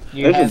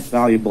 you There's a have,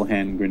 valuable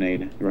hand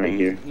grenade right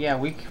here. yeah,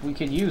 we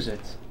could use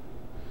it.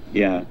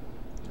 Yeah.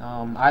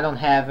 I don't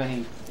have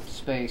any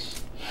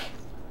space.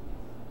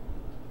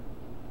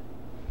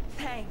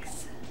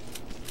 Thanks.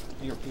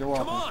 You're Come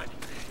welcome. on.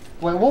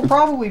 Well, we'll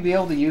probably be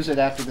able to use it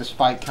after this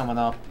fight coming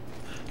up.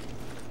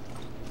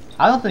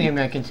 I don't think I'm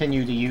going to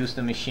continue to use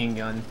the machine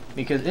gun,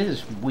 because it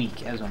is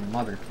weak as a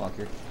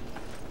motherfucker.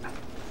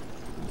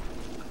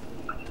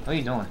 What are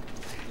you doing?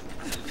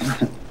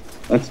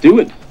 Let's do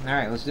it.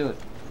 Alright, let's do it.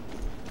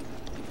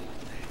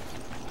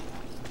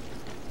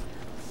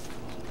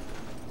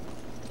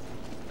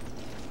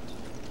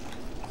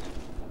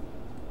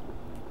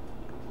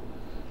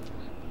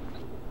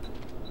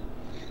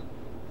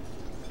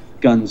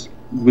 Guns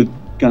with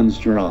guns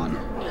drawn.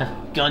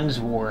 Guns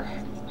war.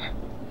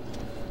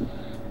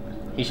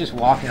 He's just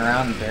walking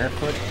around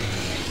barefoot.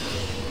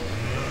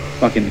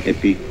 Fucking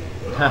hippie.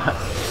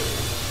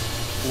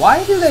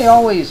 Why do they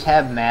always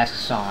have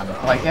masks on?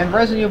 Like, in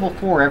Resident Evil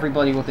 4,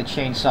 everybody with a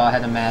chainsaw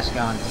had a mask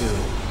on, too.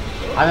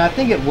 I mean, I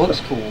think it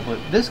looks cool, but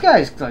this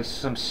guy's like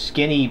some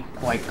skinny,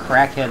 like,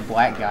 crackhead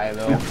black guy,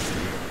 though.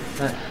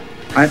 Yeah.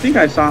 I think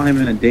I saw him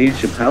in a Dave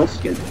Chappelle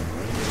skit.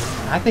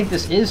 I think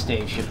this is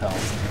Dave Chappelle.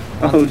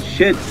 Oh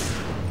shit!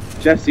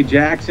 Jesse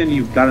Jackson,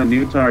 you've got a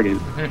new target.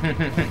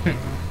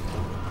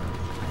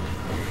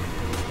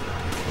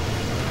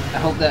 I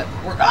hope that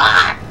worked.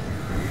 Ah!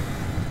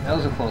 That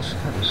was a close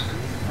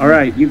one.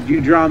 Alright, you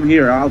draw him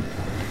here, I'll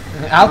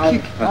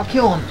I'll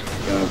kill him.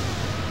 go.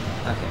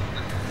 Okay.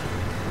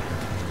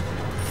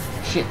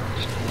 Shit.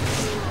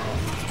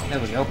 There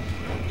we go.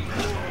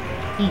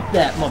 Eat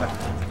that,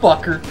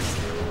 motherfucker.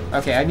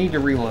 Okay, I need to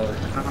reload.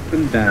 Up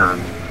and down.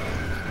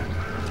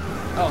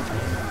 Oh,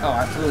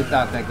 I really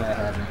thought that guy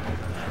had me.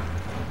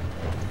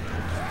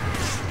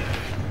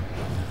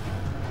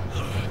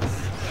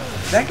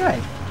 That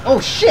guy. Oh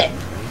shit!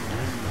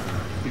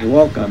 You're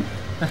welcome.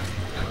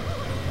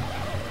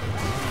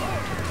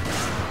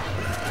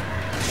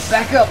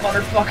 Back up,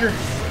 motherfucker!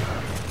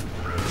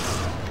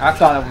 I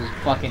thought I was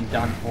fucking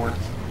done for.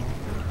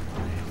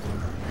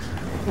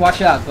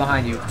 Watch out,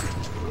 behind you.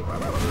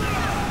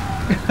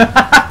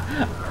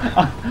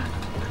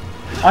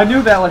 I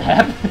knew that would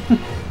happen.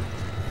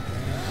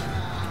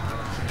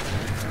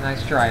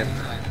 Nice try.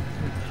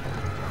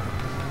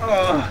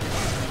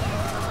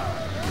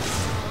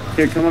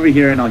 Here, come over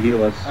here and I'll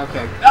heal us.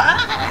 Okay.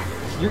 Ah!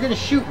 You're gonna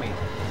shoot me.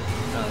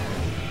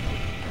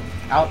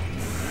 I'll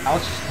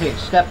hey,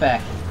 step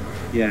back.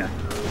 Yeah.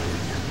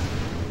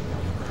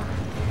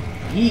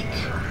 Yeek.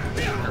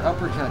 Or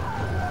uppercut.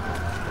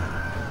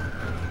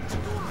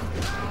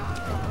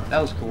 That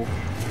was cool.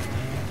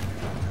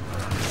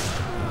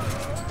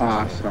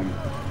 Awesome.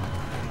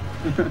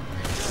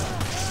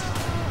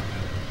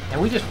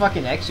 And we just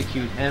fucking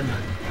execute him.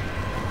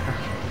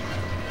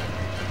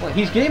 What,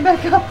 he's getting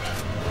back up?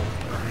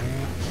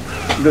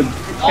 The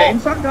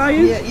chainsaw guy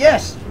is? Yeah,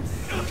 yes!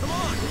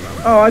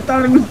 Oh, I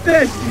thought it was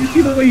dead. Did you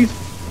see the way he's...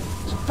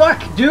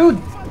 Fuck,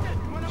 dude!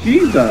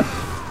 Jesus.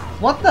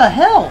 What the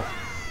hell?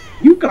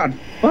 You got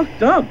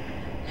fucked up.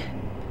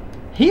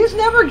 He's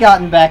never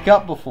gotten back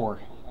up before.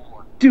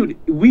 Dude,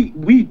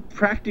 we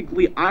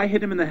practically... I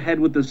hit him in the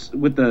head with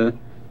the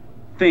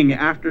thing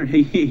after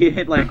he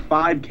hit like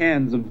 5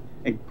 cans of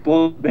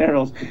both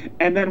barrels,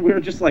 and then we were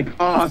just like,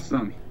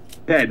 awesome,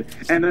 dead.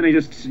 And then he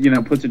just, you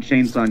know, puts a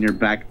chainsaw on your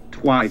back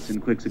twice in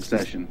quick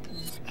succession.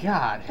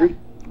 God.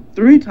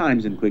 3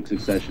 times in quick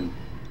succession.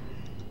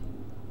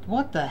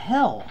 What the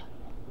hell?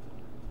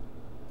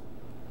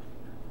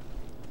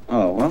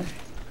 Oh, well.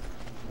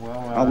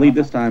 Well, I'll lead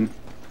this time.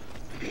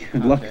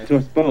 Good luck Okay. to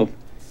us both.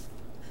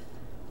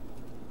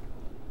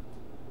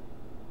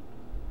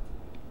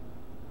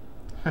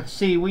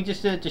 See, we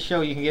just did it to show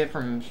you can get it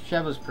from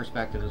Sheva's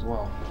perspective as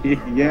well.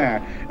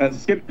 Yeah.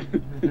 Skip.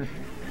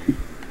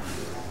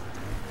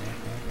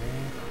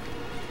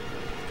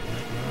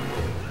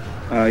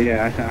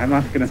 Yeah, I'm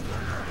not gonna...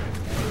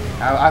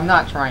 I'm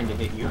not trying to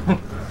hit you.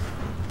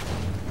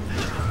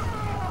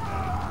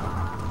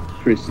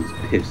 Chris is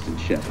pissed at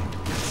Sheva.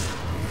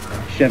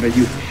 Sheva,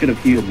 you should have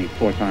healed me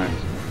 4 times.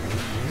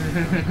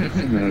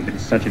 That would have been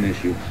such an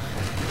issue.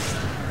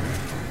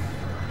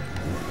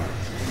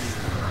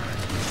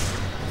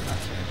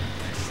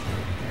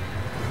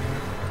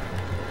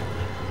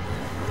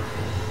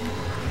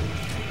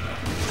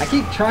 I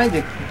keep trying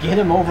to get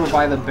him over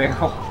by the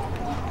barrel.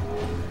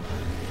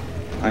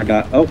 I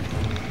got... Oh.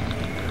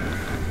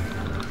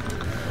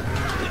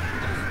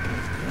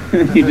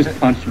 He just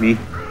punched me.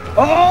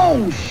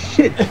 Oh,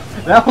 shit!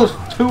 That was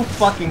too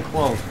fucking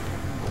close.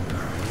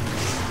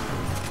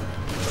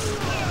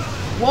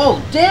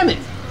 Whoa, damn it,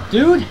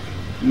 dude!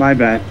 My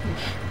bad.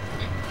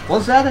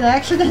 Was that an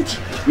accident?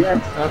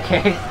 Yes.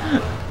 Okay.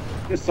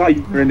 Just saw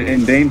you were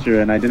in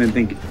danger, and I didn't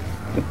think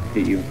to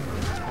hit you.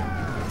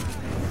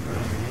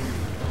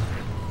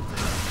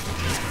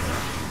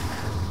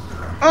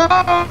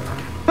 Oh!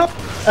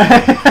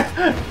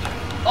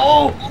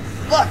 Oh,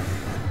 fuck!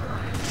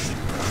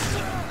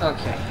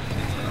 Okay.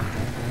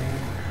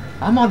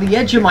 I'm on the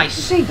edge of my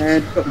seat.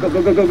 And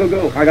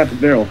go. I got the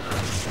barrel.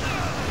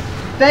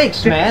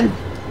 Thanks, man.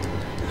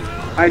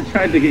 I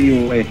tried to get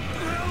you away.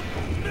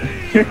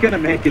 You're gonna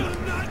make it.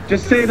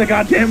 Just say the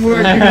goddamn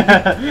word.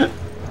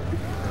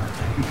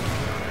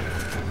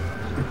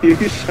 You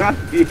shot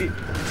me.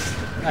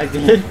 I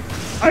did?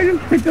 I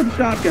just picked up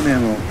shotgun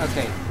ammo.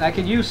 Okay, I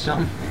could use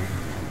some.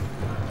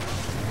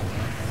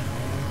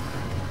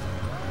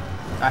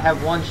 I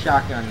have one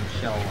shotgun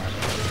shell left.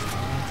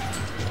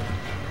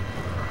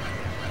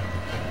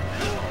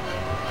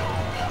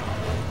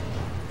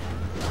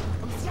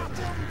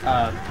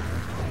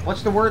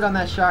 What's the word on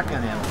that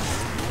shotgun ammo?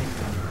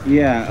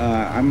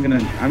 Yeah, I'm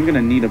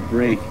gonna need a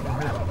break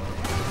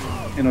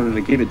in order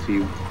to give it to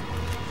you.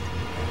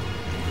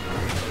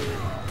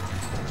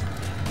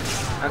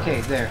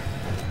 Okay, there.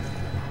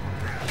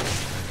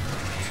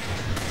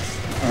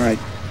 All right.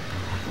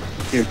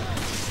 Here.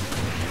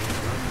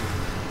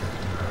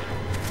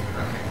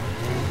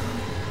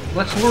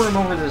 Let's lure him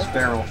over this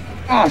barrel.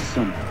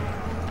 Awesome.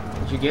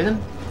 Did you get him?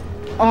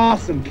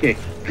 Awesome kick.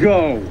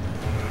 Go.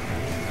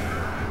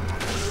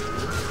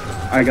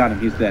 I got him.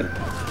 He's dead.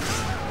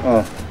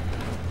 Oh.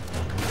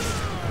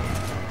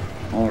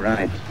 All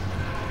right.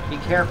 Be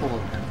careful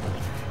with him.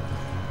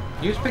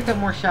 You just picked up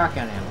more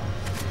shotgun ammo.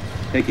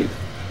 Take it.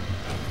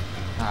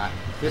 Alright,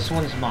 this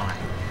one's mine.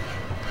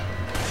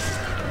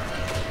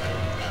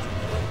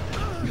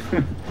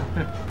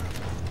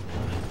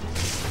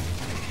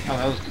 Oh,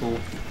 that was cool.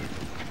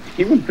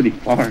 He went pretty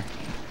far.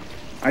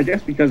 I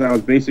guess because I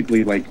was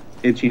basically like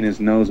itching his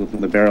nose with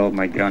the barrel of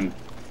my gun.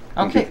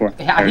 Okay, before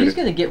I yeah, fired he's it.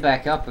 gonna get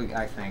back up,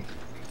 I think.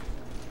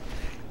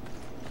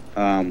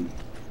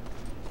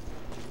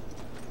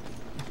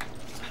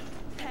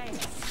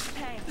 Thanks.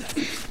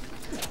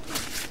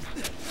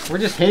 We're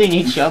just hitting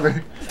each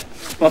other.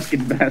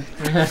 Fucking best.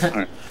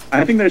 Alright.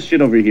 I think there's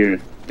shit over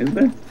here. Is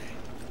there?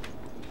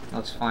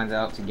 Let's find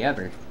out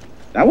together.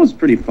 That was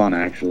pretty fun,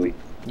 actually.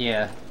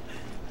 Yeah.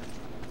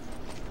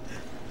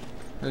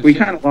 We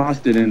kind of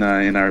lost it in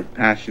our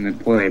passionate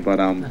play, but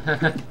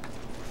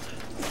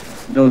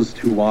those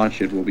who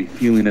watch it will be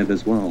feeling it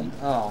as well.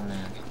 Oh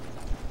man.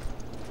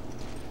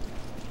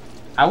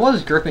 I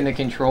was gripping the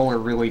controller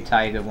really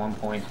tight at one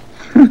point.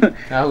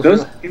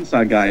 Those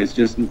inside guys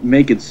just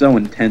make it so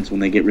intense when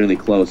they get really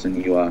close, and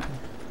you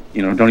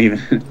don't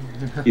even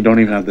you don't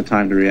even have the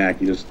time to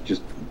react. You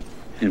just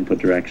input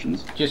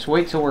directions. Just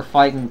wait till we're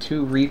fighting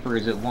 2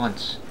 Reapers at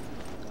once.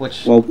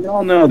 Which... Well, we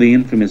all know the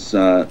infamous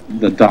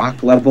the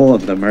dock level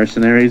of the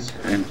mercenaries,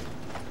 and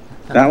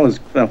that was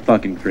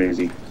fucking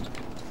crazy.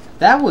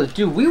 That was...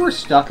 Dude, we were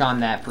stuck on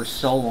that for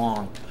so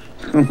long.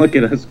 Look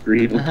at us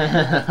greed.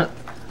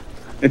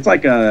 It's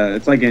like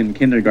in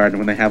kindergarten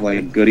when they have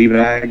like goodie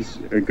bags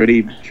or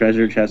goodie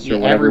treasure chests or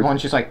whatever.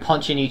 Everyone's just like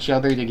punching each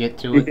other to get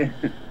to it. Yeah.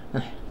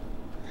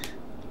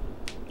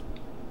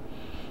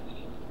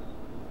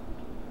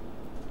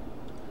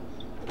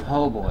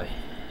 Oh boy.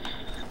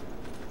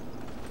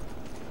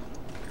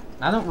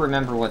 I don't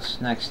remember what's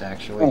next,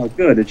 actually. Oh,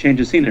 good. A change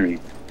of scenery.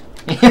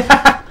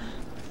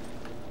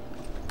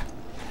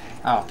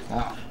 Oh,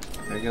 well,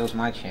 there goes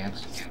my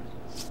chance.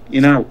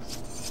 You know,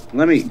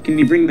 can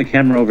you bring the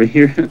camera over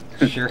here?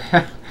 Sure.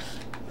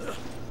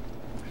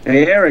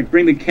 Hey, Eric,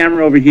 bring the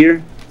camera over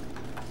here.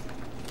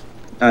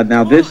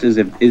 Now this is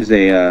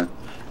a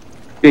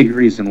big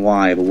reason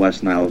why the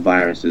West Nile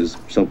virus is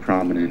so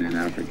prominent in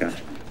Africa.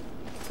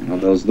 You know,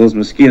 those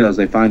mosquitoes,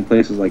 they find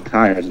places like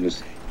tires, and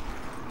just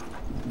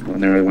when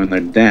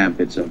they're damp,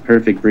 it's a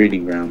perfect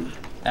breeding ground.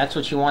 That's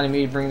what you wanted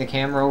me to bring the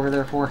camera over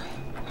there for?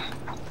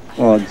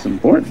 Well, it's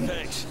important.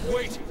 Thanks.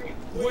 Wait.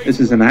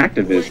 This is an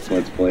activist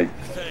Let's Play.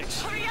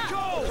 Thanks.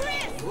 Go.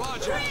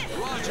 Roger.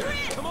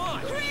 Come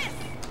on.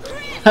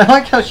 I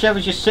like how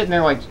Sheva's just sitting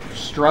there, like,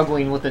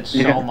 struggling with it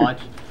so much.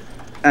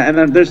 And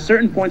then there's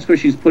certain points where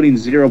she's putting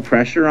zero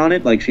pressure on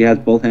it, like she has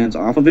both hands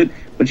off of it,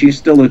 but she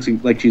still looks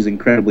like she's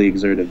incredibly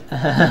exerted.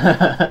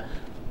 Oh,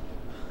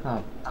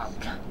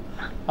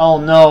 oh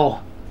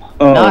no.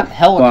 Oh, Not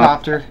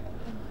helicopter. Fuck.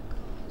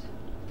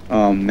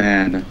 Oh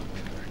man.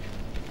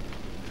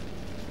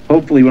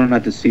 Hopefully we don't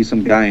have to see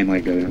some guy in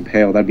like an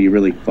impale. That'd be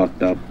really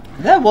fucked up.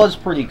 That was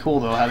pretty cool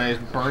though, how they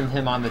burned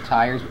him on the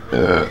tires.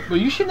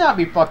 But you should not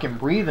be fucking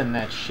breathing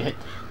that shit.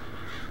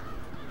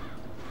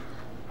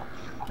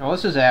 Oh,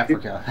 this is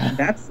Africa.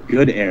 That's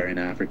good air in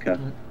Africa.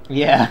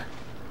 Yeah.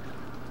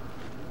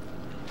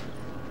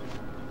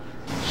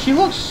 She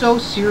looks so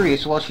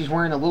serious while she's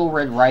wearing a Little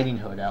Red Riding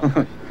Hood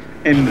outfit.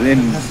 and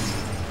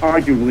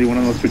arguably one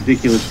of the most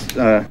ridiculous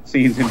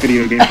scenes in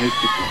video game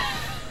history.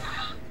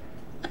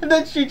 And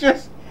then she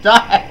just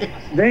died.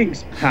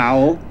 Thanks,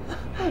 pal.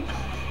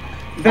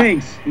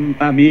 Thanks,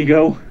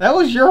 amigo. That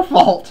was your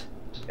fault.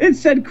 It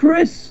said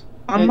Chris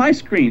on my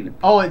screen.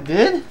 Oh, it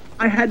did?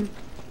 I had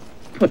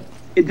put.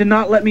 It did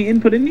not let me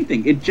input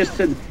anything. It just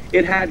said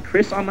it had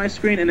Chris on my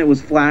screen and it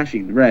was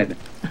flashing red.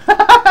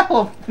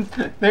 Well,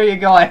 there you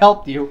go. I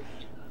helped you.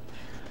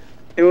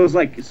 It was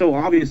like, so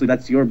obviously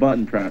that's your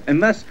button press.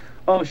 Unless,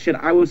 oh shit,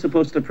 I was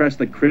supposed to press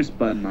the Chris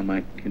button on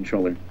my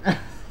controller.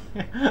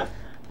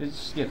 It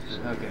skips.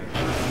 Okay.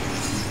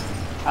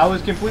 I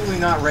was completely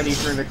not ready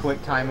for the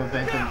quick time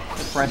event and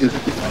pressed the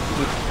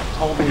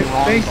totally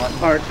wrong button.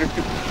 Partner.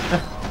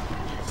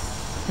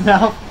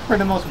 Now for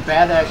the most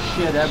badass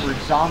shit ever,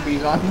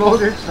 zombies on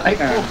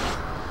motorcycles.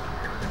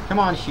 Come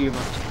on, Sheva.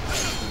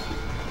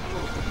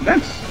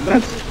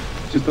 That's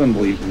just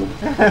unbelievable.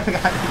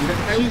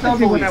 She's I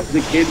when I was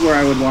a kid where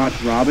I would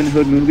watch Robin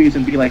Hood movies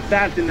and be like,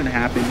 that didn't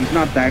happen, he's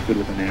not that good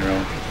with an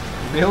arrow.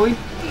 Really?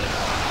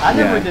 I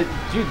never did.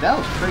 Dude, that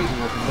was crazy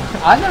looking.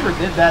 I never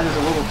did that as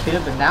a little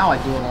kid, but now I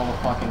do it all the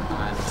fucking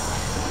time.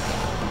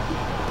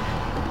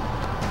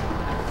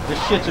 This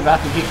shit's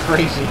about to get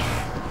crazy.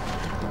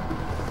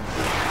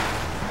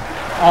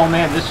 Oh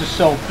man, this is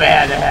so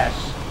badass.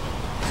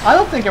 I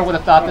don't think I would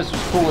have thought this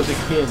was cool as a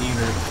kid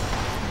either.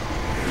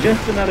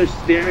 Just another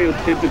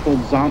stereotypical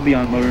zombie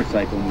on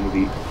motorcycle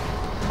movie.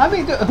 I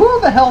mean,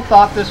 who the hell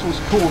thought this was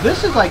cool?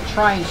 This is like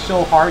trying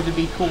so hard to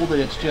be cool that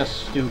it's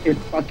just stupid. It's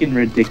fucking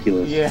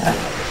ridiculous. Yeah.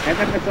 And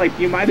then it's like,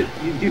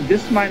 dude,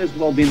 this might as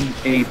well be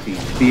A-Team,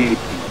 the A-Team.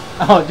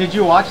 Oh, did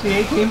you watch the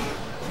A-Team?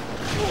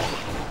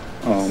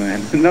 Oh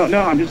man, no,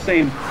 I'm just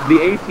saying,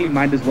 the A-Team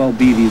might as well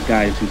be these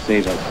guys who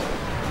save us.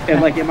 And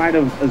like, it might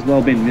have as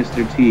well been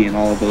Mr. T and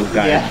all of those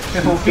guys. Yeah,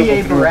 well,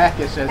 B.A.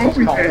 Baracus as it's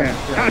called.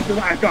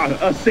 I got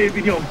us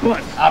saving your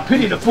butt. I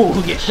pity the fool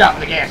who gets shot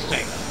in the gas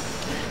tank.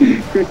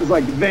 Chris is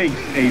like, thanks,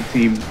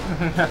 A-Team.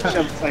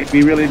 Sheva's like,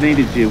 we really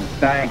needed you.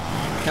 Thanks.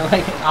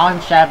 Like, I'm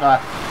Sheva.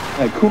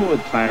 Like, cool it,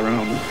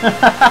 Tyrone.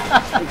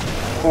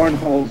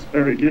 Cornholes.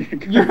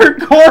 Your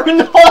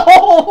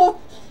cornholes!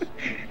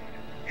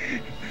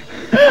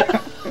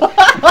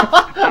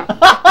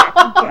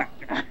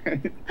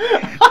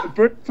 The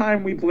first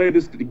time we played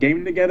this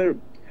game together,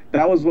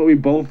 that was what we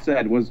both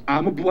said, was,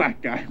 I'm a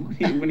black guy,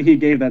 when he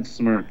gave that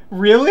smirk.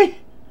 Really?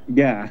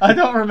 Yeah. I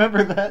don't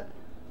remember that.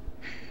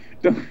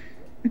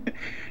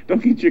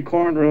 Don't get your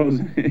cornrows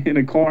in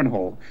a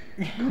cornhole,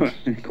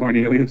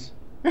 Cornelius.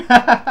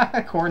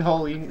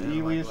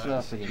 Cornhole Elias.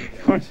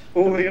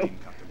 Cornholio.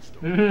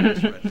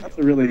 That's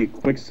a really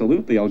quick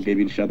salute they all gave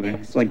each other.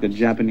 It's like the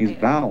Japanese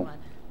bow.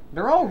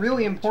 They're all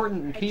really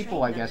important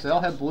people, I guess. They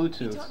all have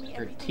Bluetooth.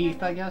 Or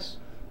teeth, I guess.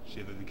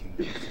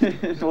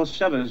 Well,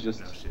 Sheva is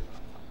just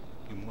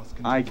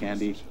eye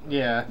candy.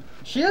 Yeah.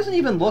 She doesn't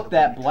even look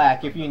that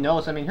black, if you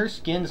notice. I mean, her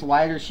skin's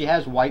lighter. She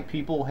has white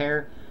people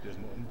hair.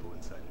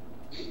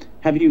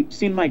 Have you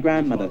seen my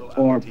grandmother?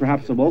 Or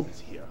perhaps a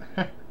wolf?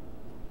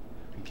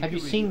 Have you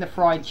seen the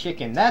fried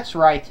chicken? That's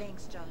right.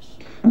 Thanks, Josh.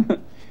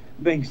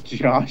 Thanks,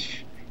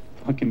 Josh.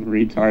 Fucking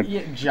retard.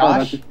 Yeah, Oh,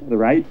 Josh? that's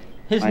right?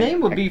 His name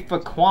would be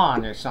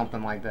Faquan or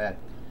something like that.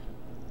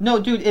 No,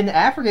 dude, in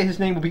Africa his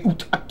name would be...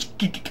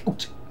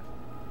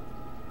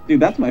 Dude,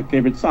 that's my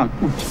favorite song.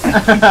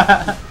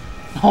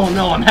 Oh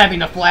no, I'm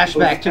having a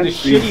flashback to the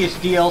shittiest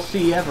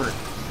DLC ever.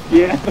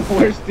 Yeah, the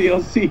worst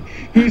DLC.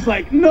 He's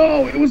like,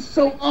 no, it was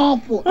so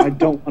awful. I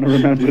don't want to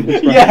remember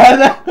this. Right?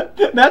 Yeah,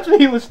 that's what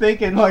he was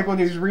thinking, like, when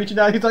he was reaching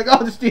out. He's like,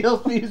 oh, this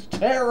DLC is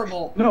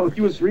terrible. No,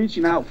 he was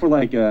reaching out for,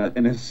 like,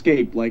 an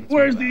escape. Like,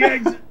 where's the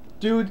exit?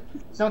 Dude,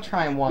 don't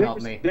try and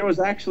one-up me. There was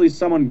actually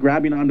someone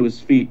grabbing onto his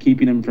feet,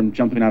 keeping him from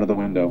jumping out of the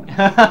window.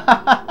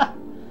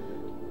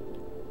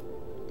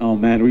 Oh,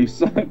 man, we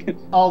suck.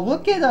 Oh,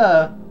 look at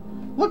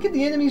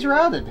the enemies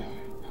routed.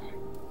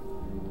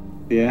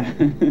 Yeah.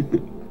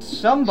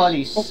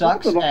 Somebody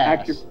sucks ass.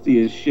 accuracy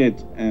is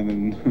shit,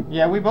 and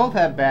yeah, we both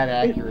have bad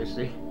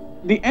accuracy.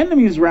 The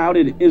enemies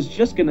routed is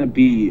just gonna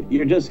be,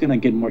 you're just gonna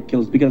get more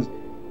kills, because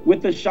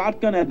with the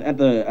shotgun at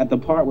the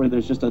part where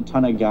there's just a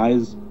ton of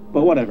guys,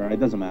 but whatever, it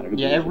doesn't matter.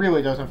 Yeah, it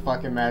really doesn't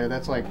fucking matter.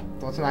 That's like,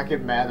 let's not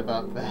get mad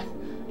about that.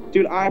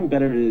 Dude, I'm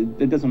better.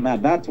 It doesn't matter.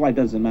 That's why it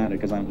doesn't matter,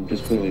 because I'm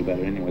just clearly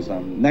better. Anyways,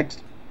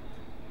 next.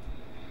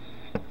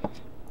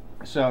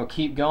 So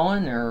keep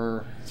going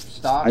or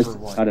stop I or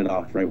what? started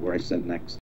off right where I said next.